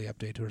quarterly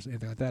update or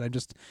anything like that. I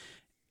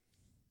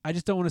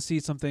just don't want to see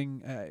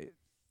something.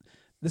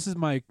 This is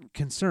my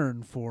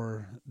concern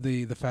for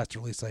the fast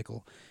release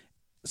cycle.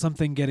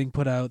 Something getting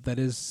put out that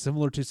is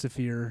similar to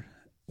Saphir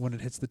when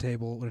it hits the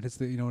table, when it hits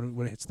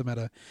when it hits the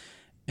meta,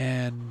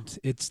 and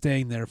it's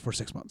staying there for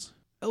 6 months.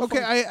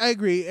 Okay, I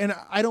agree, and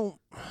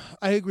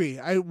I agree.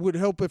 I would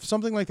hope if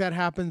something like that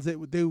happens,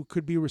 that they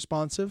could be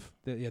responsive.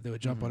 They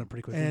would jump on it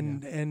pretty quickly.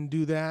 and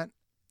do that.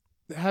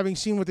 Having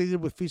seen what they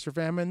did with Feast or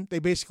Famine, they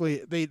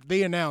basically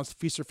they announced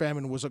Feast or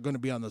Famine was going to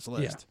be on this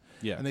list.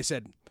 Yeah. And they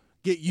said,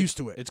 get used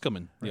to it. It's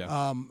coming.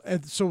 Yeah.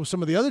 And so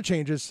some of the other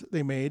changes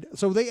they made.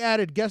 So they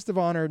added Guest of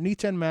Honor,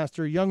 Niten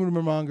Master, Young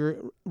Rumor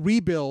Monger,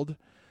 Rebuild,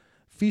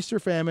 Feast or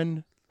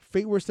Famine,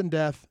 Fate Worse Than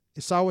Death,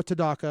 Isawa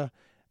Tadaka,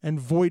 and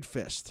Void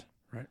Fist.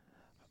 Right.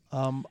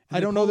 I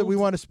don't know that we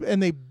want to.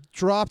 And they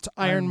dropped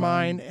Iron Iron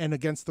Mine Mine. and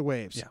Against the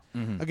Waves. Yeah.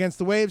 Mhm. Against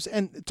the Waves.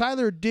 And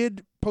Tyler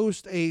did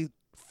post a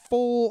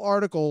full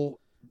article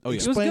Oh, yeah. It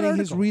was a good explaining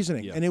his article.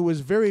 reasoning, Yeah. and it was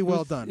very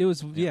well done. It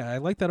was I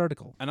like that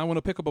article. And I want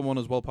to pick up on one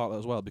as well, part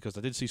as well, because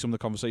I did see some of the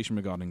conversation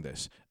regarding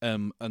this.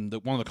 And one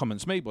of the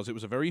comments made was it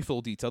was a very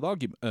full, detailed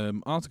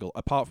article,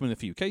 apart from in a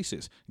few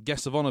cases.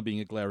 Guests of Honor being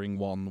a glaring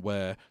one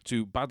where,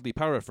 to badly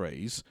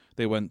paraphrase,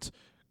 they went,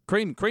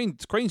 Crane seem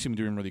to be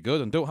doing really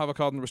good and don't have a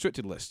card on the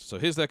restricted list, so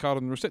here's their card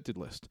on the restricted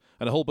list.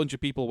 And a whole bunch of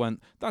people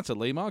went, that's a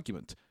lame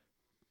argument.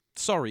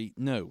 Sorry,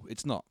 no,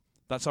 it's not.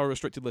 That's how a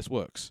restricted list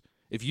works.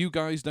 If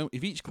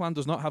each clan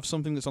does not have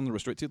something that's on the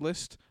restricted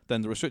list,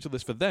 then the restricted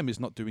list for them is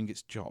not doing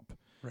its job.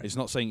 Right. It's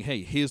not saying,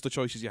 hey, here's the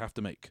choices you have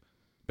to make,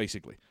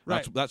 basically.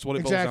 Right. That's what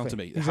it boils down to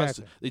me.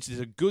 Exactly. It is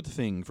a good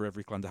thing for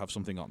every clan to have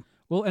something on.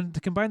 Well, and to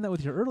combine that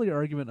with your earlier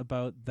argument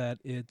about that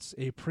it's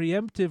a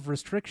preemptive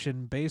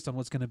restriction based on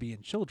what's going to be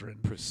in children.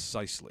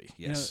 Precisely,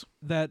 yes.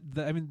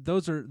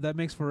 That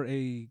makes for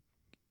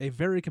a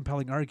very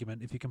compelling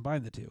argument if you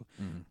combine the two.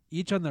 Mm.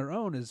 Each on their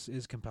own is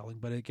compelling,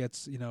 but it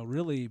gets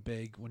really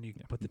big when you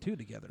put the two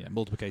together. Yeah,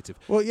 multiplicative.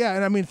 Well, yeah,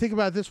 and I mean, think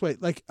about it this way.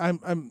 Like,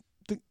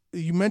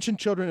 you mentioned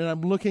children, and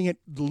I'm looking at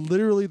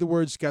literally the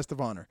words Guest of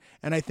Honor,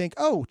 and I think,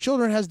 oh,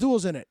 children has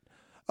duels in it.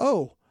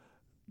 Oh,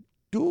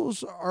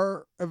 duels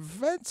are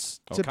events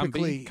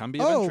typically. Can be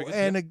event triggers,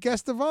 and yeah. a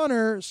Guest of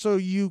Honor, so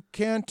you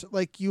can't,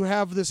 you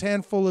have this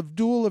handful of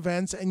duel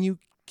events, and you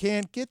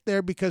can't get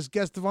there because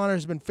Guest of Honor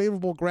has been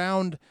favorable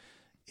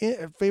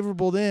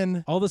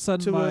in All of a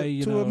sudden,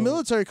 to a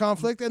military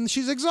conflict, and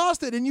she's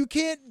exhausted, and you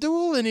can't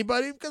duel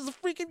anybody because the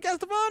freaking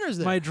Guest of Honor's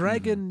there. my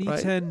Dragon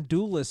Right. Niten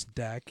Duelist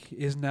deck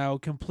is now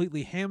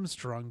completely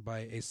hamstrung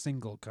by a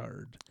single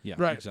card. Yeah,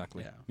 Right.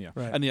 exactly. Yeah. Yeah.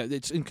 Right. And yeah,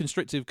 it's in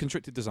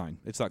constricted design.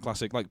 It's that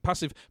classic,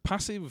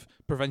 passive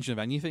prevention of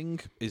anything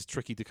is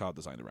tricky to card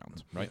design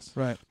around, right?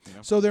 Right. You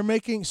know? So they're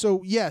making.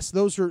 So yes,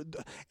 those are,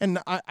 and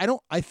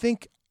I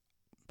think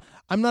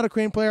I'm not a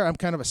Crane player. I'm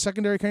kind of a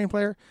secondary Crane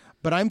player,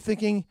 but I'm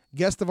thinking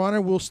Guest of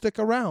Honor will stick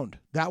around.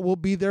 That will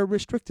be their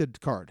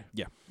restricted card,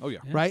 Yeah. Oh, yeah.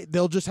 Yeah. right?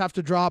 They'll just have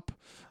to drop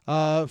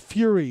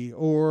Fury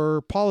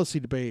or Policy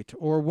Debate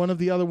or one of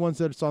the other ones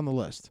that's on the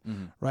list,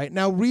 right?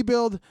 Now,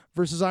 Rebuild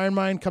versus Iron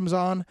Mine comes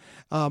on.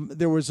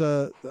 There was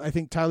I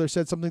think Tyler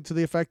said something to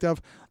the effect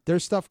of,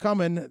 there's stuff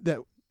coming that,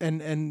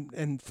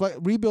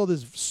 Rebuild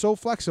is so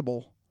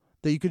flexible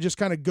that you could just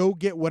kind of go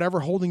get whatever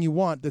holding you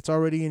want that's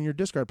already in your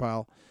discard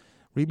pile.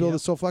 Rebuild Yep.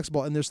 is so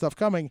flexible, and there's stuff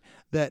coming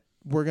that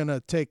we're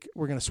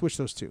gonna switch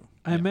those two.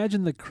 I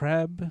imagine the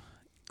Crab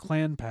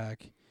clan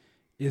pack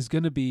is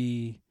going to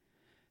be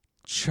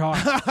chock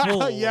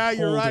full. Yeah, of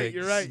you're right. holdings.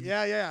 You're right.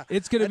 Yeah.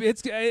 It's gonna be.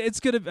 It's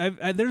gonna.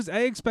 I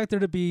expect there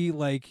to be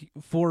like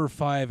 4 or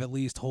 5 at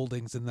least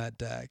holdings in that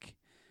deck.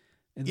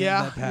 In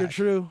that pack. You're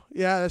true.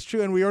 Yeah, that's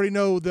true. And we already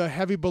know the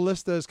heavy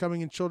ballista is coming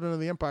in Children of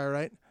the Empire,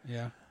 right?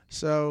 Yeah.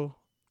 So,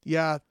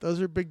 yeah,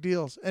 those are big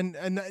deals. And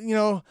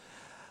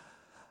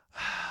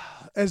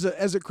as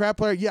a crab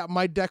player, yeah,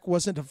 my deck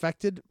wasn't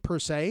affected per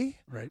se.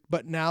 Right.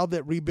 But now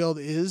that Rebuild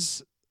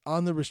is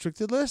on the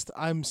restricted list,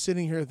 I'm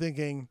sitting here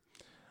thinking,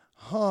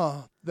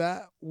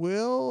 that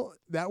will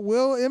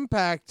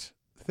impact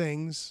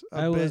things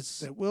a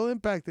bit. It will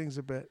impact things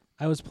a bit.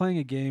 I was playing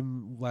a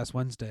game last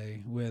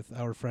Wednesday with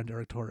our friend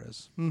Eric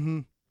Torres. Mm-hmm.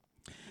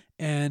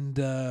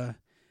 And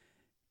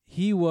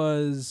he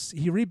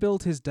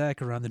rebuilt his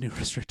deck around the new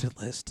restricted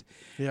list.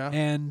 Yeah.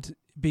 And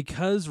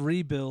because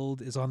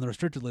rebuild is on the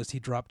restricted list, he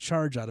dropped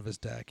charge out of his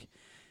deck,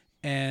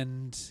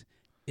 and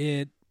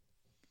it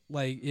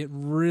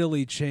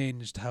really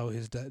changed how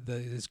his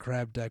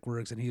crab deck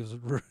works, and he was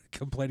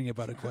complaining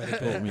about it quite a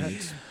bit.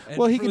 And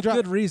Well, he for can drop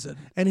good reason.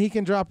 and he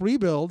can drop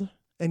rebuild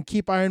and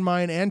keep Iron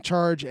Mine and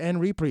charge and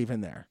reprieve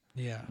in there.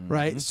 Yeah.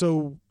 Right.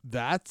 So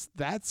that's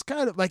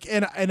kind of like,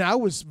 and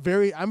I'm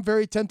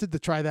very tempted to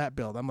try that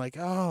build. I'm like,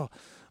 oh,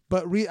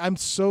 but I'm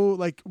so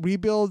like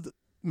rebuild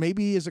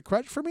maybe is a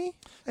crutch for me.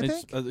 I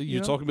think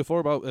you're talking before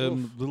about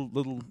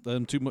little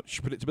too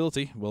much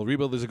predictability. Well,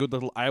 rebuild is a good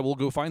little. I will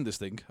go find this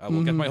thing. I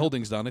will get my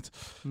holdings down it.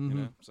 You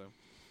know,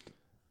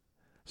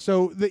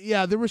 So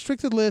the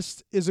restricted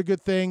list is a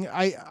good thing.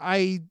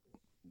 I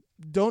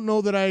don't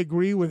know that I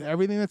agree with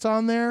everything that's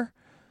on there.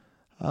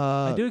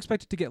 I do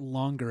expect it to get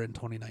longer in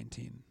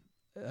 2019.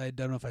 I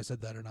don't know if I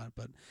said that or not,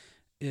 but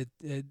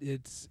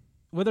it's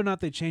whether or not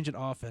they change it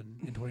often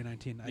in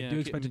 2019. I do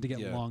expect it to get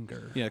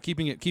longer. Yeah,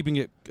 keeping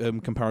it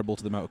comparable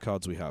to the amount of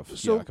cards we have.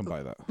 So I can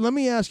buy that. Let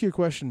me ask you a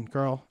question,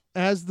 Carl.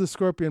 As the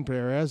Scorpion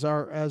player, as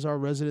our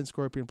resident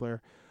Scorpion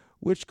player,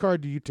 which card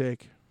do you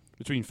take?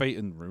 Between Fate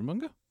and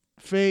Runemonger?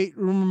 Fate,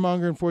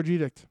 Rumormonger, and Forge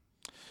Edict.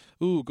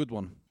 Ooh, good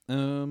one.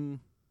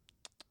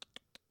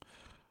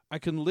 I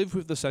can live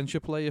with the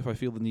censure play if I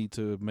feel the need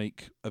to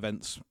make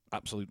events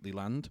absolutely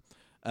land.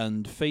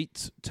 And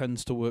Fate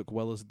tends to work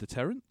well as a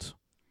deterrent.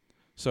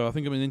 So I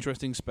think I'm in an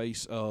interesting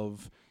space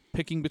of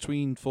picking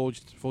between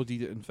Forge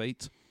Edict and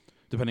Fate,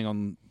 depending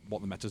on what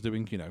the meta's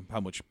doing, you know,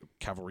 how much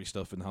cavalry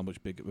stuff and how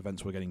much big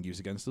events we're getting used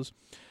against us,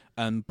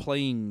 and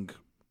playing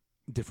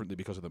differently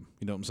because of them.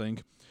 You know what I'm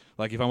saying?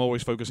 Like, if I'm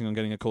always focusing on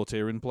getting a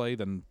Courtier in play,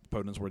 then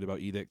opponents worried about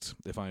Edict.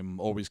 If I'm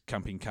always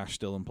camping cash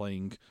still and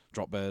playing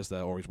Drop Bears,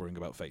 they're always worrying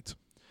about Fate.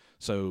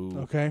 So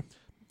okay,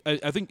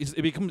 I think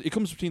it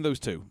comes between those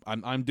two.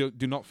 I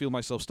do not feel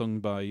myself stung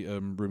by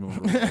Rumor.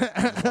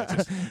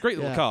 Great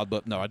little card,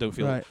 but no, I don't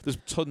feel it. There's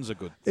tons of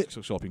good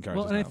Scorpion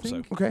characters and now. I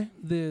think okay,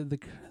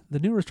 the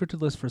new restricted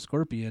list for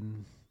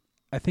Scorpion,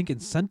 I think,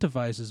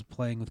 incentivizes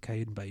playing with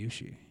Kaiden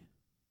Bayushi.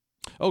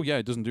 Oh yeah,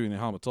 it doesn't do any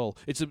harm at all.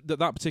 It's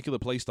that particular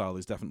playstyle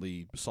is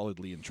definitely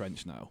solidly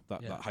entrenched now.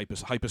 That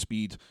hyper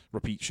speed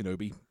repeat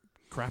Shinobi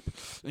crap.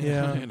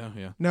 Yeah. You know,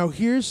 yeah. Now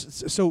this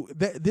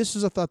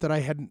is a thought that I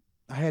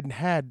hadn't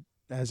had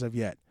as of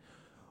yet.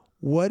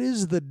 What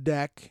is the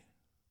deck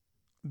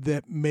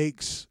that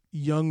makes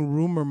young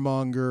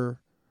Rumormonger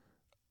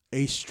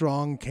a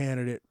strong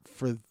candidate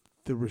for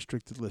the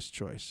restricted list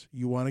choice?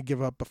 You want to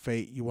give up a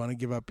Fate, you want to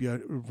give up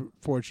your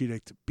Forge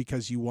Edict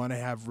because you want to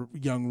have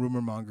young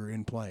Rumormonger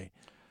in play.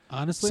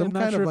 Honestly, I'm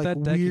not sure if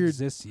that deck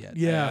exists yet.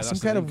 Yeah, some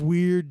kind of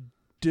weird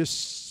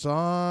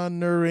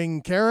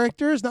dishonoring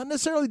characters, not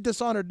necessarily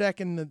dishonor deck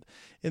in the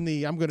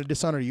I'm going to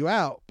dishonor you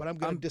out, but I'm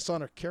going to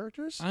dishonor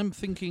characters. I'm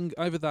thinking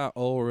either that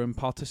or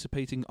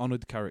participating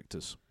honored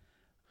characters.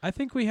 I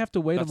think we have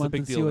to wait a month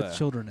and see what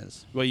Children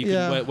is. Where you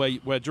can,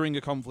 where during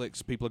a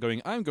conflict, people are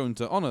going, I'm going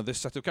to honor this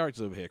set of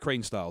characters over here,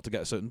 Crane style, to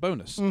get a certain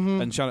bonus,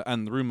 and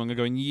the Rumormonger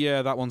going,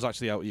 yeah, that one's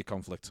actually out of your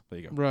conflict. There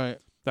you go. Right.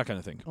 That kind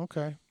of thing.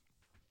 Okay.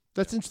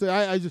 That's interesting.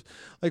 I just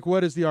like,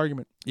 what is the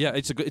argument? Yeah,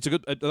 it's a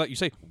good. Like you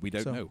say, we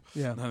don't know.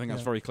 Yeah, I think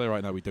that's very clear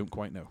right now. We don't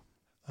quite know.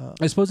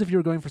 I suppose if you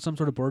were going for some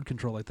sort of board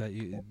control like that,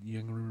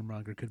 young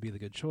Rumormonger could be the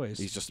good choice.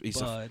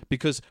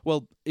 Because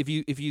if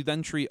you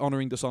then treat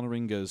honoring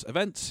dishonoring as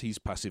events, he's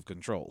passive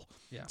control.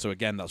 Yeah. So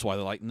again, that's why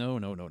they're like, no.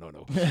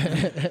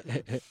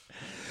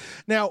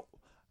 Now,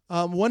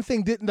 one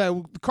thing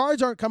the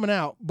cards aren't coming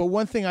out, but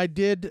one thing I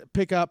did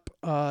pick up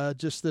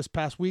just this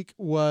past week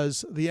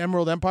was the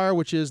Emerald Empire,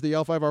 which is the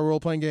L5R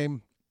role-playing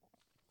game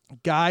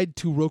Guide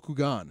to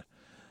Rokugan.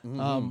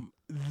 Mm-hmm.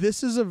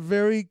 This is a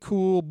very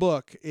cool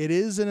book. It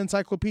is an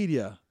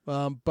encyclopedia,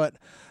 but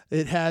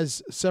it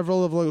has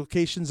several of the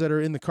locations that are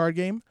in the card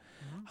game.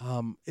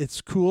 It's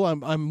cool.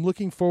 I'm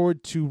looking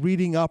forward to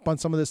reading up on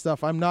some of this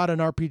stuff. I'm not an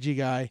RPG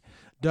guy.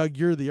 Doug,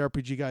 you're the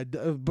RPG guy.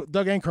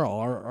 Doug and Carl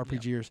are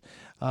RPGers.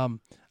 I'm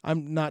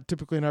not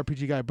typically an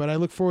RPG guy, but I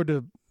look forward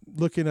to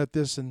looking at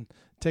this and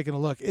taking a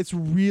look. It's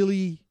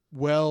really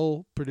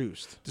well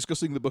produced.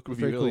 Discussing the book with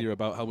you earlier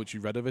about how much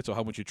you read of it or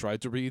how much you tried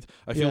to read,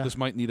 I feel this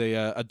might need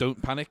a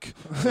don't panic.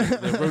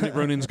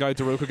 Ronin's Guide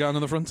to Rokugan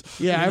on the front.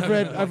 Yeah,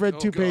 I've read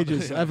 2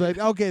 pages. I've like,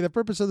 okay, the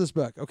purpose of this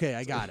book. Okay,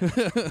 I got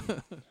it.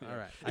 All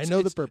right, I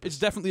know the purpose. It's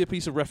definitely a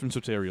piece of reference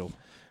material.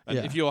 And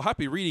if you're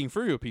happy reading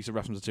through a piece of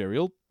reference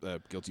material,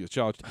 guilty as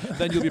charged,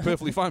 then you'll be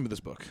perfectly fine with this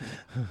book.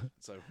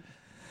 So,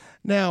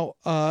 now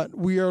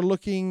we are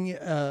looking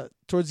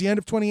towards the end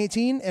of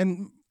 2018,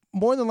 and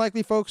more than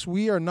likely, folks,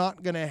 we are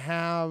not going to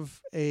have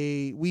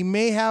we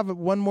may have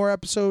one more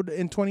episode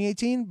in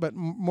 2018, but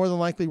more than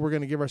likely we're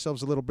going to give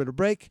ourselves a little bit of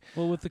break.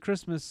 Well, with the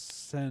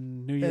Christmas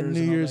and New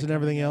Year's and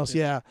everything else,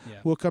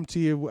 we'll come to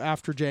you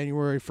after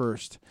January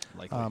 1st.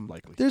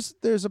 Likely.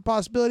 There's a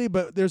possibility,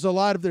 but there's an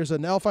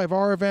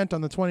L5R event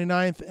on the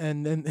 29th,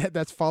 and then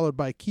that's followed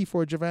by a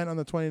Keyforge event on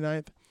the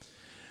 29th.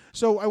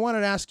 So I wanted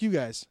to ask you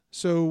guys.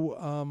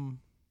 So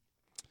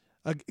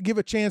give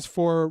a chance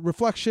for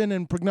reflection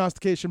and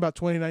prognostication about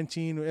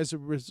 2019 as it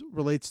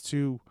relates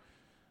to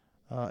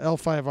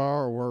L5R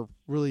or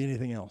really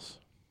anything else.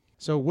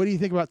 So what do you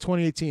think about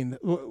 2018?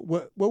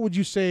 What would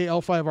you say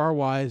L5R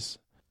wise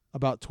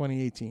about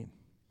 2018?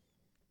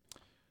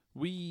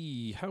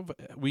 We've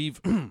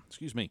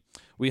excuse me.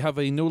 We have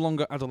a no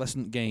longer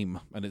adolescent game,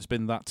 and it's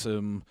been that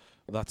style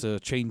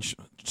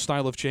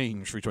of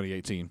change through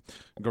 2018,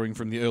 going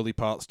from the early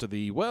parts to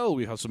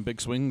we had some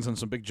big swings and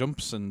some big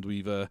jumps, and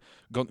we've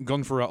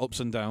gone through our ups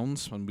and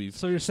downs, and we've.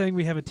 So you're saying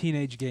we have a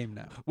teenage game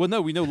now? Well,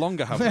 no, we no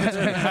longer have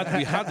that.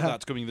 we had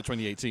that coming into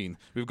 2018.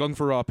 We've gone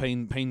through our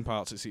pain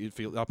parts.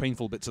 Our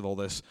painful bits of all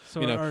this. So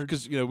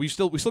because we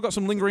still got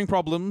some lingering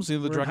problems. The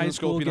we're Dragon high and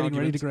school Scorpion getting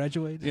ready argument. to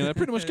graduate.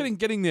 Pretty much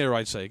getting there.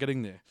 I'd say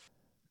getting there.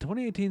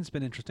 2018's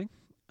been interesting.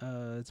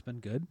 It's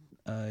been good.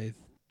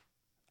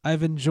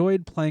 I've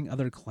enjoyed playing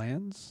other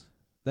clans.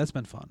 That's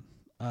been fun.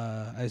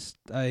 I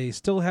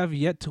still have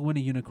yet to win a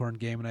unicorn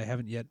game, and I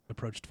haven't yet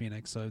approached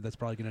Phoenix, so that's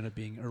probably going to end up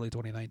being early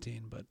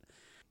 2019. But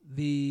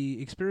the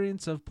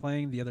experience of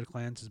playing the other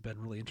clans has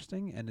been really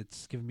interesting, and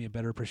it's given me a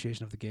better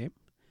appreciation of the game.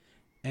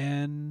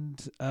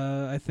 And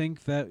I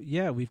think that,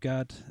 we've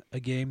got a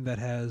game that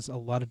has a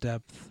lot of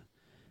depth.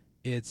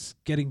 It's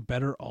getting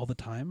better all the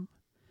time.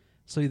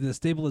 So the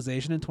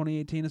stabilization in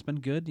 2018 has been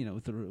good,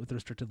 with the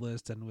restricted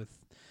list and with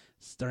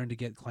starting to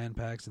get clan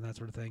packs and that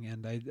sort of thing.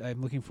 And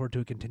I'm looking forward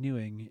to it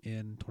continuing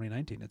in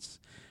 2019.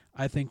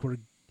 I think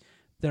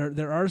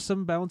there are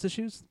some balance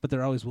issues, but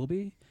there always will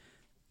be.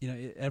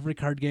 Every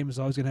card game is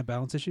always going to have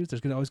balance issues.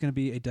 There's always going to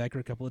be a deck or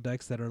a couple of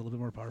decks that are a little bit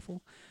more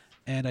powerful.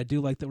 And I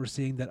do like that we're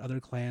seeing that other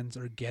clans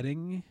are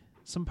getting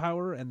some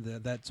power, and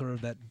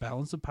that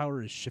balance of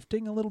power is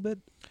shifting a little bit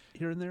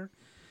here and there.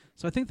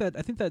 So I think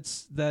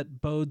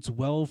that bodes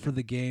well for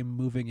the game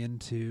moving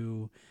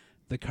into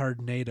the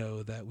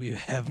Cardnado that we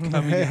have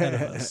coming ahead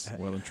of us.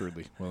 Well and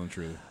truly.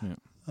 Yeah.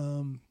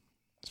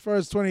 As far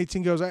as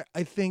 2018 goes, I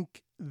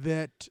think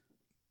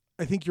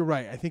you're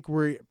right. I think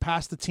we're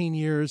past the teen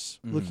years,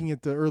 looking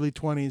at the early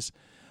 20s.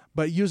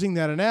 But using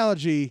that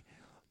analogy,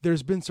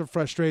 there's been some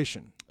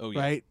frustration,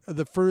 right?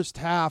 The first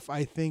half,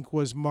 I think,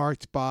 was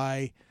marked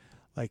by,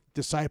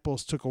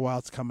 Disciples took a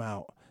while to come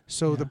out.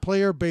 So the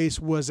player base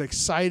was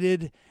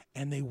excited,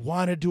 and they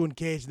wanted to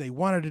engage, and they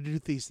wanted to do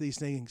these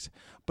things.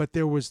 But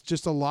there was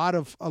just a lot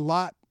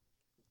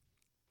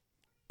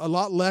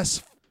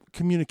less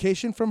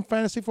communication from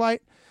Fantasy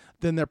Flight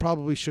than there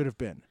probably should have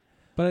been.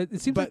 But it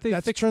seems like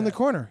that's fixed turned that. the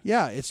corner.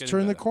 Yeah, it's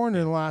turned the corner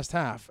yeah. in the last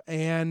half.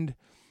 And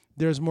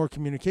there's more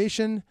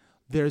communication.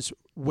 There's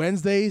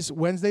Wednesdays.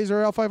 Wednesdays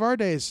are L5R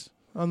days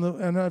on the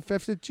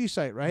FFG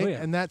site, right? Oh,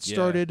 yeah. And that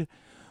started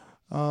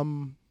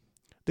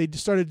they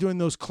started doing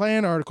those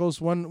clan articles,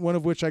 one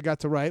of which I got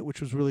to write, which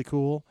was really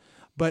cool.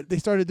 But they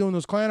started doing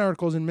those clan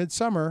articles in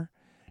midsummer,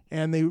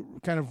 and they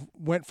kind of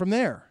went from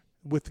there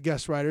with the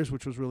guest writers,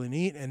 which was really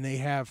neat. And they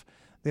have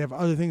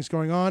other things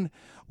going on.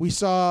 We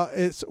saw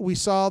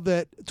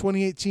that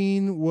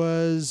 2018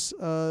 was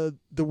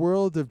the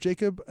world of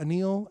Jacob,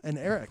 Anil, and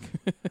Eric,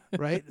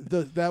 right?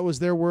 That was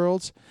their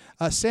worlds.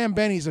 Sam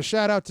Benny's, a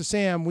shout out to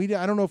Sam.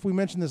 I don't know if we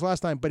mentioned this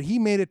last time, but he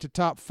made it to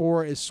top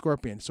 4 as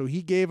Scorpion. So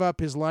he gave up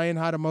his Lion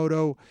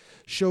Hatamoto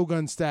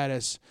Shogun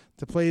status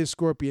to play as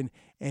Scorpion,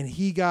 and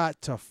he got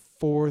to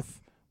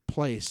 4th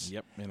place.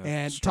 Yep,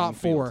 and top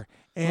 4.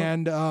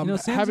 And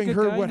Sam's having a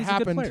good heard guy, what he's a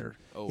good happened, player.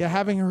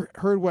 having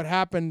heard what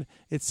happened,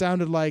 it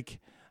sounded like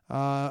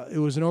it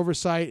was an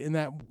oversight in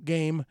that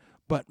game.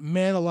 But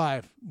man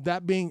alive,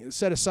 that being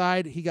set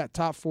aside, he got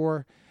top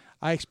 4.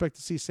 I expect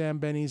to see Sam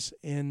Benny's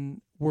at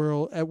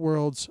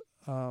Worlds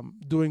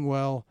doing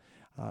well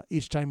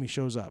each time he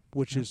shows up,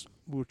 which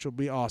will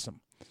be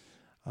awesome.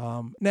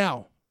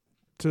 Now,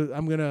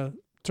 I'm gonna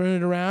turn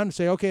it around and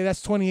say, okay,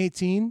 that's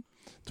 2018.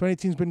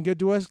 2018's been good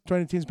to us.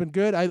 2018's been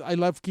good. I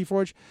love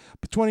Keyforge.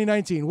 But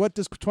 2019, what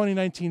does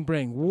 2019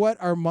 bring? What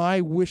are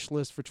my wish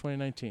lists for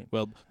 2019?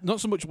 Well,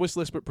 not so much wish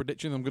list, but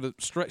prediction. I'm going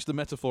to stretch the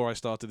metaphor I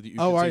started that you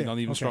are continued you? on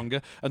even Okay.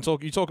 stronger. And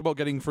you talk about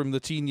getting from the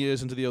teen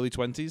years into the early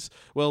 20s.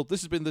 Well,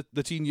 this has been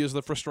the teen years of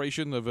the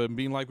frustration of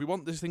being like, we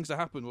want these things to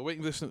happen. We're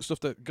waiting for this stuff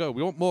to go.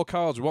 We want more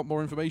cards. We want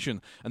more information.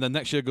 And then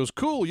next year goes,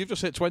 cool, you've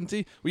just hit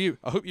 20.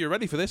 I hope you're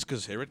ready for this,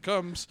 because here it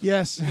comes.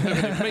 Yes.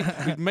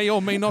 it may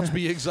or may not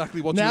be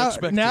exactly what you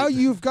expected. Now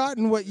you've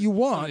gotten what you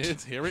want.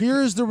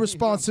 Here's the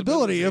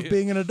responsibility of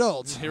being an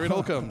adult. Here it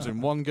all comes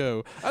in one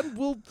go.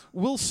 And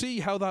we'll see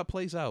how that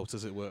plays out,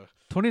 as it were.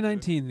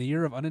 2019, the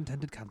year of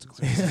unintended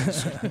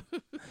consequences.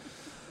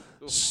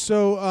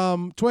 So,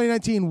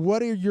 2019,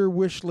 what are your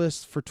wish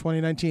lists for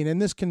 2019?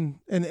 And this can,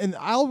 and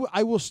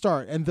I will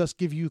start and thus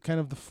give you kind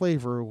of the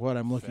flavor of what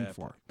I'm looking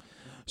for.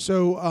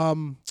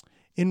 So,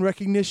 in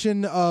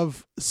recognition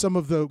of some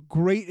of the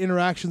great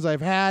interactions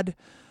I've had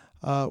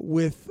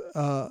with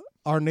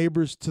our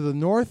neighbors to the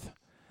north,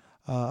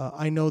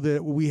 I know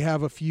that we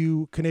have a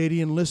few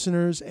Canadian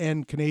listeners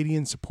and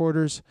Canadian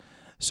supporters.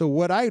 So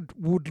what I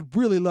would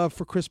really love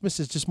for Christmas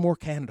is just more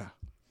Canada.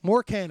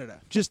 More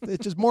Canada.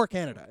 It's just more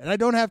Canada.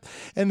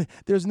 And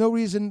there's no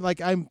reason,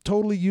 I'm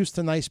totally used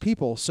to nice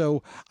people.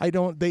 So they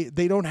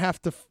don't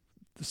have to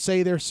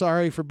say they're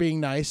sorry for being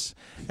nice,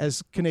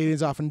 as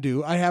Canadians often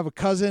do. I have a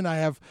cousin. I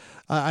have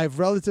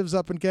relatives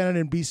up in Canada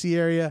and BC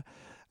area.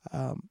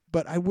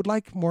 But I would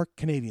like more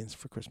Canadians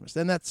for Christmas.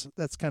 And that's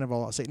kind of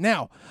all I'll say.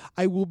 Now,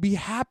 I will be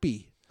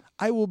happy.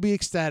 I will be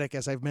ecstatic,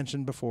 as I've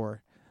mentioned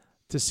before,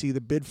 to see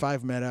the Bid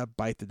 5 meta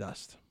bite the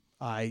dust.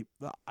 I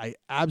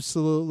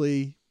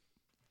absolutely,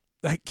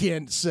 I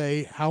can't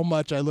say how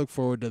much I look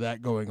forward to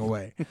that going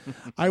away.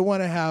 I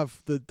want to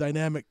have the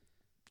dynamic,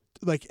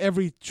 like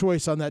every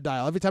choice on that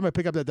dial. Every time I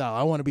pick up that dial,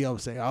 I want to be able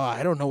to say,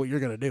 I don't know what you're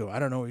going to do. I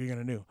don't know what you're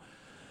going to do.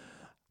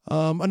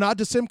 A nod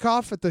to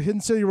Simcoff at the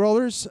Hidden City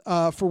Rollers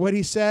for what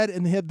he said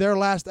in their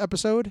last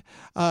episode.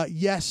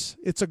 Yes,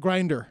 it's a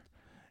grinder.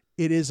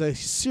 It is a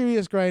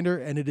serious grinder,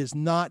 and it is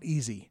not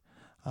easy.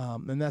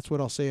 And that's what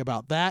I'll say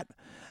about that.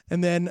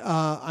 And then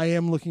I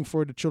am looking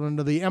forward to Children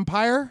of the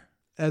Empire.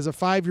 As a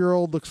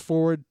 5-year-old looks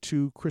forward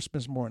to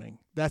Christmas morning.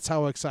 That's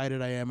how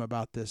excited I am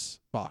about this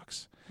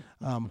box.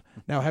 Now,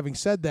 having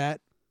said that,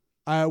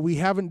 we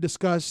haven't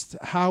discussed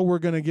how we're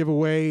going to give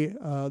away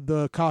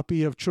the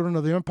copy of Children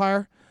of the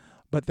Empire.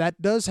 But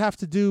that does have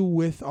to do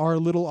with our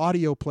little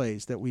audio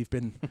plays that we've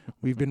been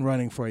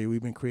running for you.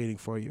 We've been creating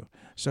for you.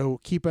 So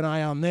keep an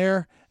eye on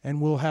there,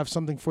 and we'll have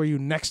something for you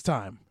next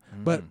time.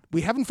 But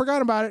we haven't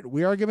forgotten about it.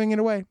 We are giving it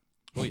away.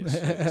 Oh,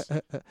 yes.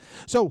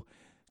 So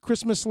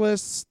Christmas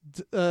lists,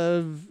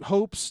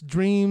 hopes,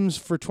 dreams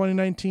for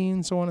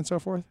 2019, so on and so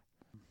forth.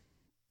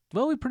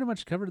 Well, we pretty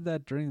much covered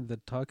that during the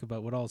talk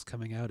about what all is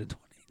coming out in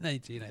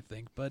 2019, I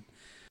think. But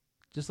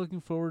just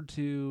looking forward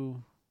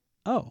to...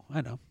 Oh,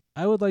 I know.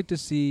 I would like to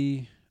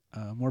see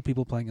more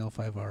people playing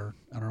L5R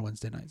on our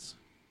Wednesday nights.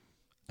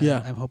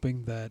 Yeah. I'm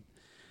hoping that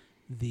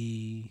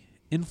the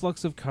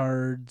influx of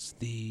cards,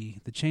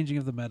 the changing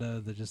of the meta,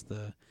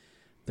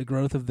 the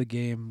growth of the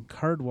game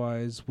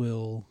card-wise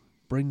will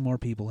bring more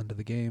people into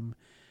the game.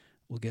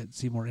 We'll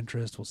see more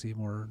interest. We'll see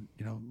more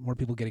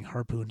people getting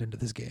harpooned into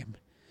this game.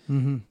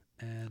 Mm-hmm.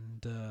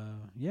 And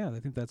I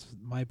think that's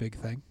my big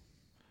thing.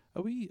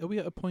 Are we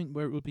at a point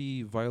where it would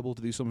be viable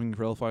to do something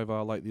for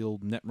L5R like the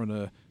old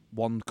Netrunner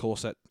a core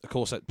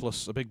set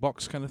plus a big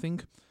box kind of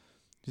thing?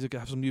 Does it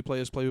have some new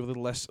players play with a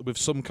little less, with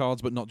some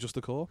cards but not just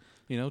the core?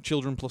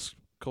 Children plus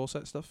core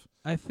set stuff?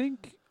 I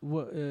think...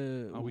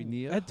 Are we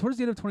near? Towards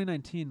the end of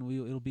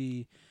 2019, it'll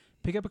be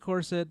pick up a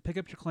core set, pick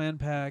up your clan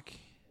pack,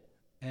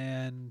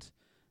 and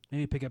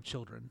maybe pick up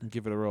Children. And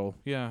give it a roll.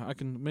 Yeah,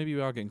 maybe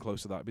we are getting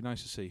close to that. It'd be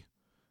nice to see.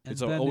 And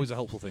it's always a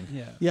helpful thing.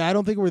 Yeah. Yeah, I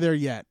don't think we're there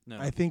yet. No.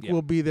 I think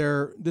we'll be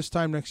there this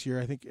time next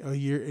year. I think in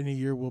a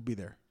year we'll be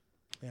there.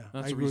 Yeah,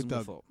 That's I a agree with reasonable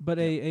Doug. thought. But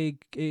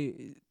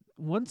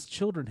once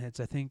Children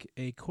hits, I think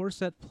a core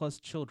set plus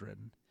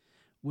Children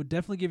would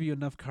definitely give you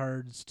enough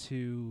cards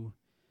to...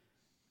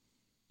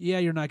 Yeah,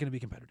 you're not going to be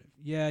competitive.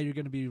 Yeah, you're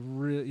going to be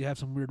you have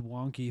some weird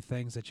wonky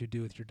things that you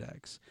do with your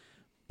decks.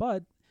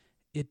 But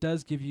it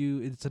does give you...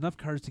 It's enough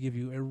cards to give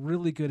you a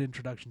really good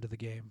introduction to the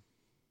game.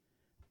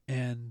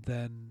 And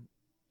then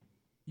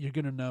you're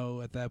going to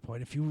know at that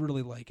point if you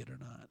really like it or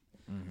not.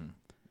 Mm-hmm.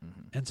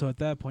 Mm-hmm. And so at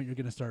that point, you're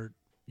going to start,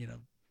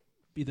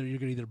 either you're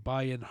going to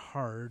buy in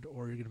hard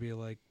or you're going to be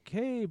like,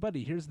 hey,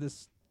 buddy, here's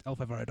this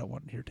L5R I don't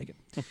want. Here, take it.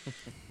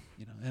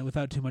 And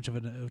without too much of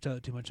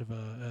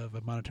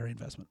a monetary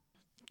investment.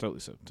 Totally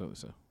so.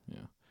 Yeah.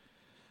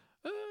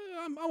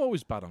 I'm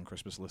always bad on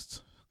Christmas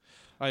lists.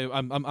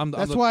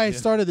 That's why I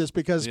started this,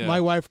 because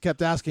my wife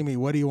kept asking me,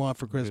 "What do you want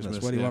for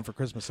Christmas? What do you want for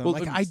Christmas?" And I'm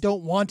like, I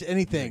don't want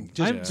anything.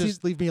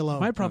 Just leave me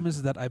alone. My problem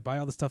is that I buy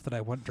all the stuff that I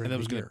want during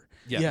the year.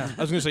 Yeah.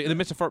 I was going to say, in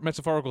the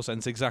metaphorical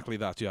sense, exactly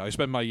that. Yeah, I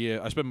spend my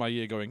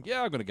year going,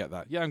 yeah, I'm going to get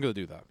that. Yeah, I'm going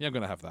to do that. Yeah, I'm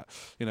going to have that.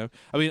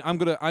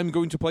 I'm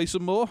going to play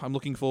some more. I'm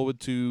looking forward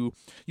to.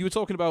 You were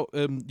talking about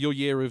your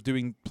year of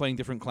playing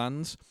different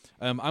clans.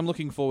 I'm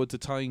looking forward to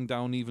tying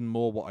down even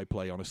more what I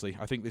play. Honestly,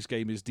 I think this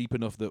game is deep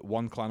enough that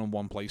one clan and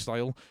one play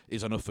style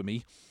is enough for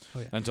me. Oh,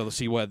 yeah. And to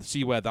see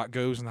where that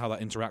goes and how that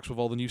interacts with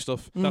all the new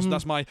stuff.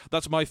 Mm-hmm.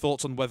 That's my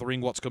thoughts on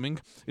weathering what's coming.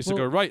 Is to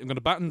go right. I'm going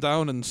to batten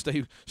down and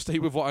stay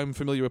with what I'm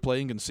familiar with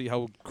playing and see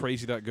how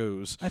crazy that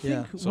goes. I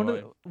think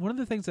one of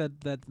the things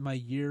that my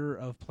year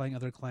of playing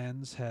other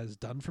clans has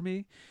done for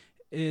me,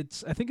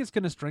 I think it's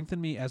going to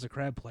strengthen me as a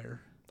crab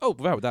player. Oh,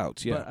 without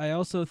doubt, yeah. But I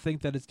also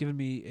think that it's given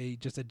me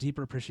just a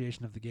deeper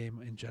appreciation of the game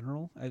in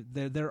general.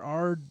 There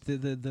are the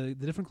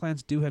different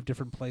clans do have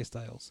different play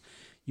styles.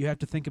 You have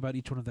to think about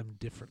each one of them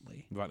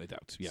differently. Without a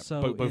doubt, yeah.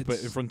 So both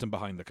in front and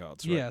behind the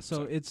cards. Right? Yeah,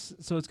 so it's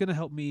going to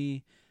help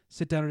me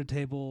sit down at a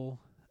table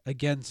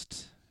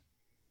against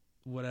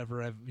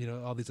whatever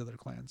all these other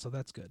clans. So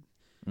that's good.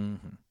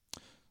 Mm-hmm.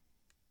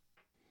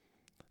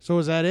 So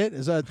is that it?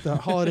 Is that the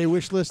holiday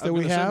wish list that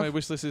we have? My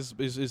wish list is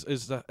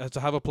to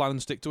have a plan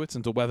and stick to it,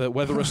 and to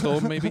weather a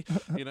storm, maybe.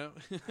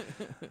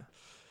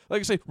 Like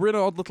I say, we're in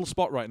an odd little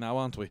spot right now,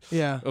 aren't we?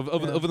 Yeah.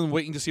 Other than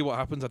waiting to see what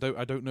happens, I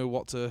don't know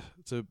what to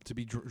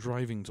be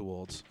driving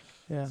towards.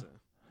 Yeah.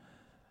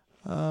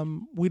 So.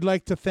 We'd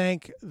like to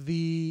thank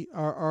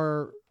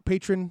our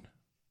patron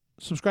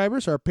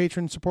subscribers, our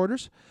patron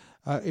supporters.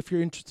 If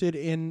you're interested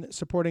in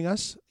supporting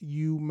us,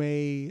 you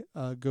may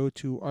go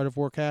to Art of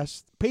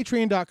Warcast,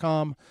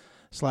 patreon.com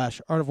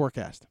YouTube.com/Art of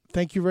Warcast.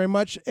 Thank you very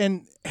much.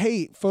 And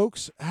hey,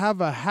 folks,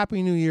 have a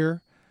happy new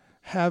year.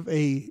 Have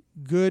a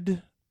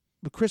good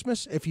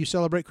Christmas if you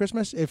celebrate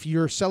Christmas. If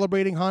you're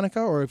celebrating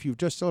Hanukkah or if you've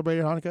just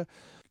celebrated Hanukkah,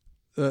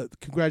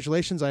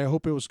 congratulations. I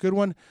hope it was a good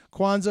one.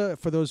 Kwanzaa,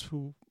 for those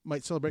who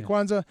might celebrate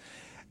Kwanzaa.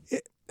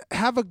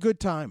 Have a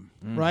good time,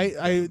 right?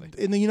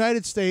 In the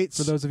United States,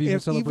 for those of you who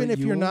celebrate even if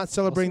you're not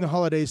celebrating also? the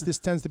holidays, this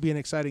tends to be an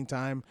exciting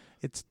time.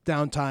 It's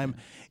downtime.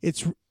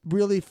 It's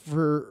really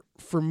for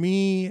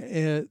me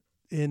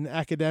in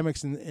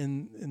academics and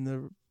in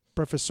the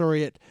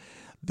professoriate.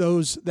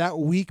 That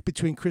week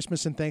between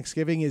Christmas and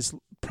Thanksgiving is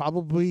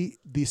probably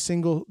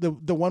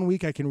the 1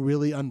 week I can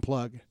really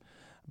unplug,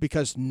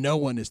 because no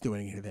one is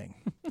doing anything,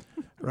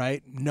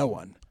 right? No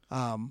one.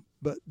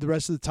 But the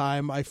rest of the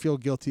time, I feel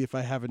guilty if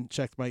I haven't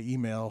checked my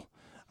email.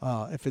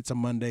 If it's a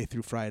Monday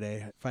through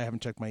Friday, if I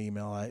haven't checked my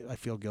email, I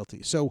feel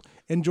guilty. So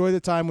enjoy the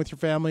time with your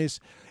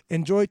families.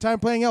 Enjoy time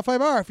playing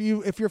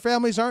L5R. If your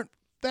families aren't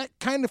that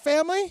kind of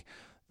family,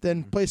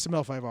 then play some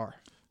L5R.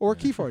 Or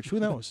Keyforge, who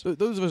knows?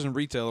 Those of us in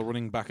retail are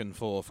running back and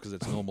forth because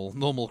it's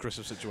normal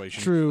Christmas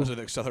situation. True. As it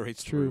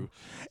accelerates True.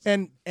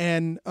 through.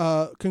 And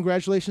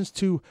congratulations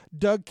to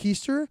Doug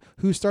Keister,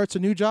 who starts a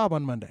new job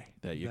on Monday.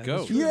 There you That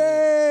go. is true.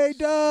 Yay,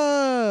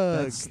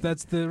 Doug!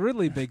 That's the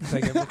really big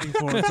thing I'm looking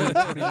forward to in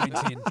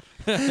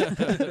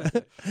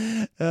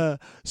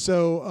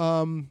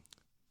 2019.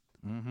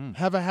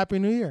 Have a happy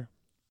new year.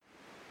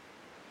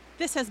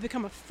 This has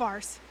become a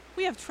farce.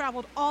 We have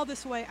traveled all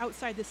this way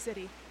outside the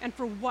city. And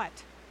for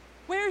what?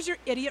 Where's your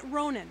idiot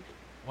Ronan?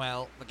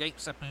 Well, the Gate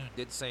Seppoon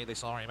did say they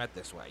saw him head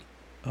this way.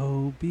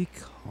 Oh, be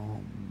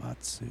calm,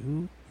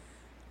 Matsu.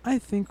 I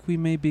think we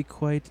may be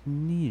quite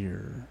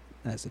near,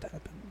 as it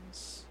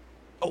happens.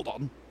 Hold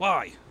on.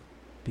 Why?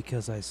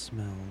 Because I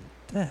smell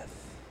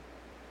death.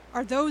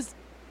 Are those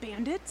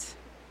bandits?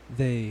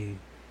 They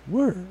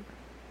were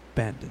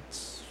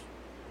bandits.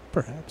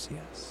 Perhaps,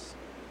 yes.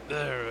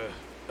 They're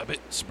a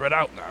bit spread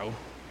out now.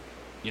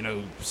 You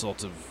know,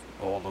 sort of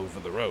all over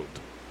the road.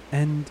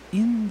 And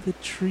in the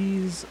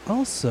trees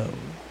also,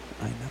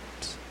 I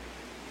note.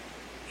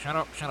 Shut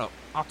up.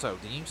 Otto,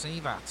 do you see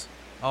that?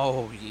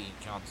 Oh, ye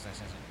gods, this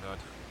isn't good.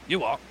 You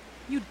what?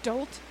 You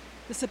dolt.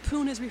 The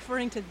Seppoon is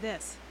referring to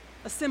this,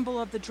 a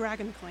symbol of the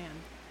Dragon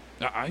Clan.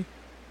 Aye.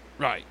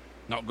 Right.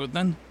 Not good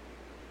then?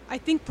 I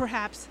think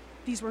perhaps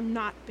these were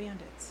not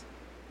bandits.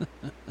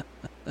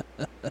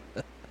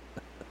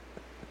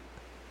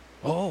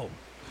 Oh.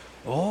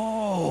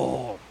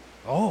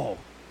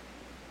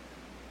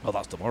 Well,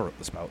 that's tomorrow up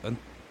the spout then.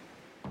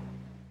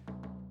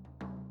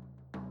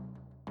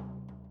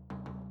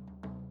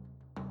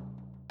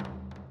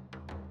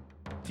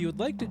 If you would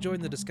like to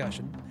join the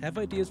discussion, have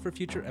ideas for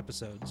future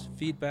episodes,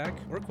 feedback,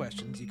 or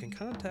questions, you can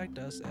contact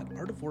us at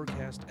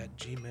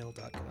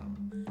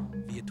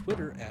artofwarcast@gmail.com, via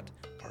Twitter at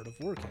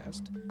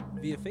artofwarcast,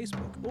 via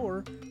Facebook,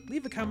 or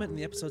leave a comment in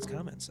the episode's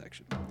comments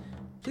section.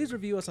 Please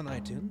review us on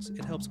iTunes.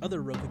 It helps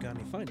other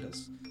Rokugani find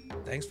us.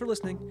 Thanks for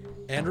listening,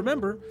 and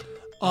remember,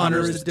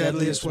 Honor is the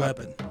deadliest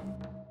weapon.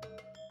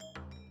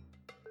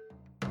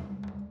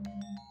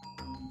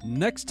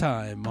 Next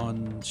time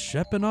on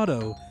Shep and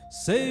Otto,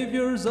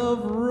 Saviors of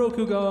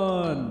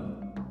Rokugan.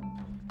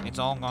 It's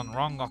all gone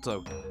wrong,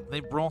 Otto. They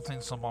brought in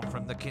someone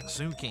from the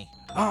Kitsuki.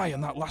 Aye,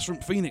 and that last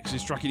rump Phoenix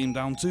is tracking him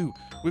down too.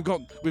 We've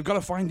got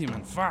to find him,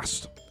 and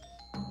fast.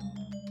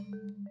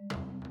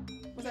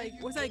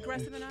 Was I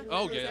aggressive enough?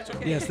 Oh yeah, that's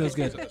okay. Yes, that was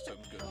good. That's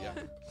okay.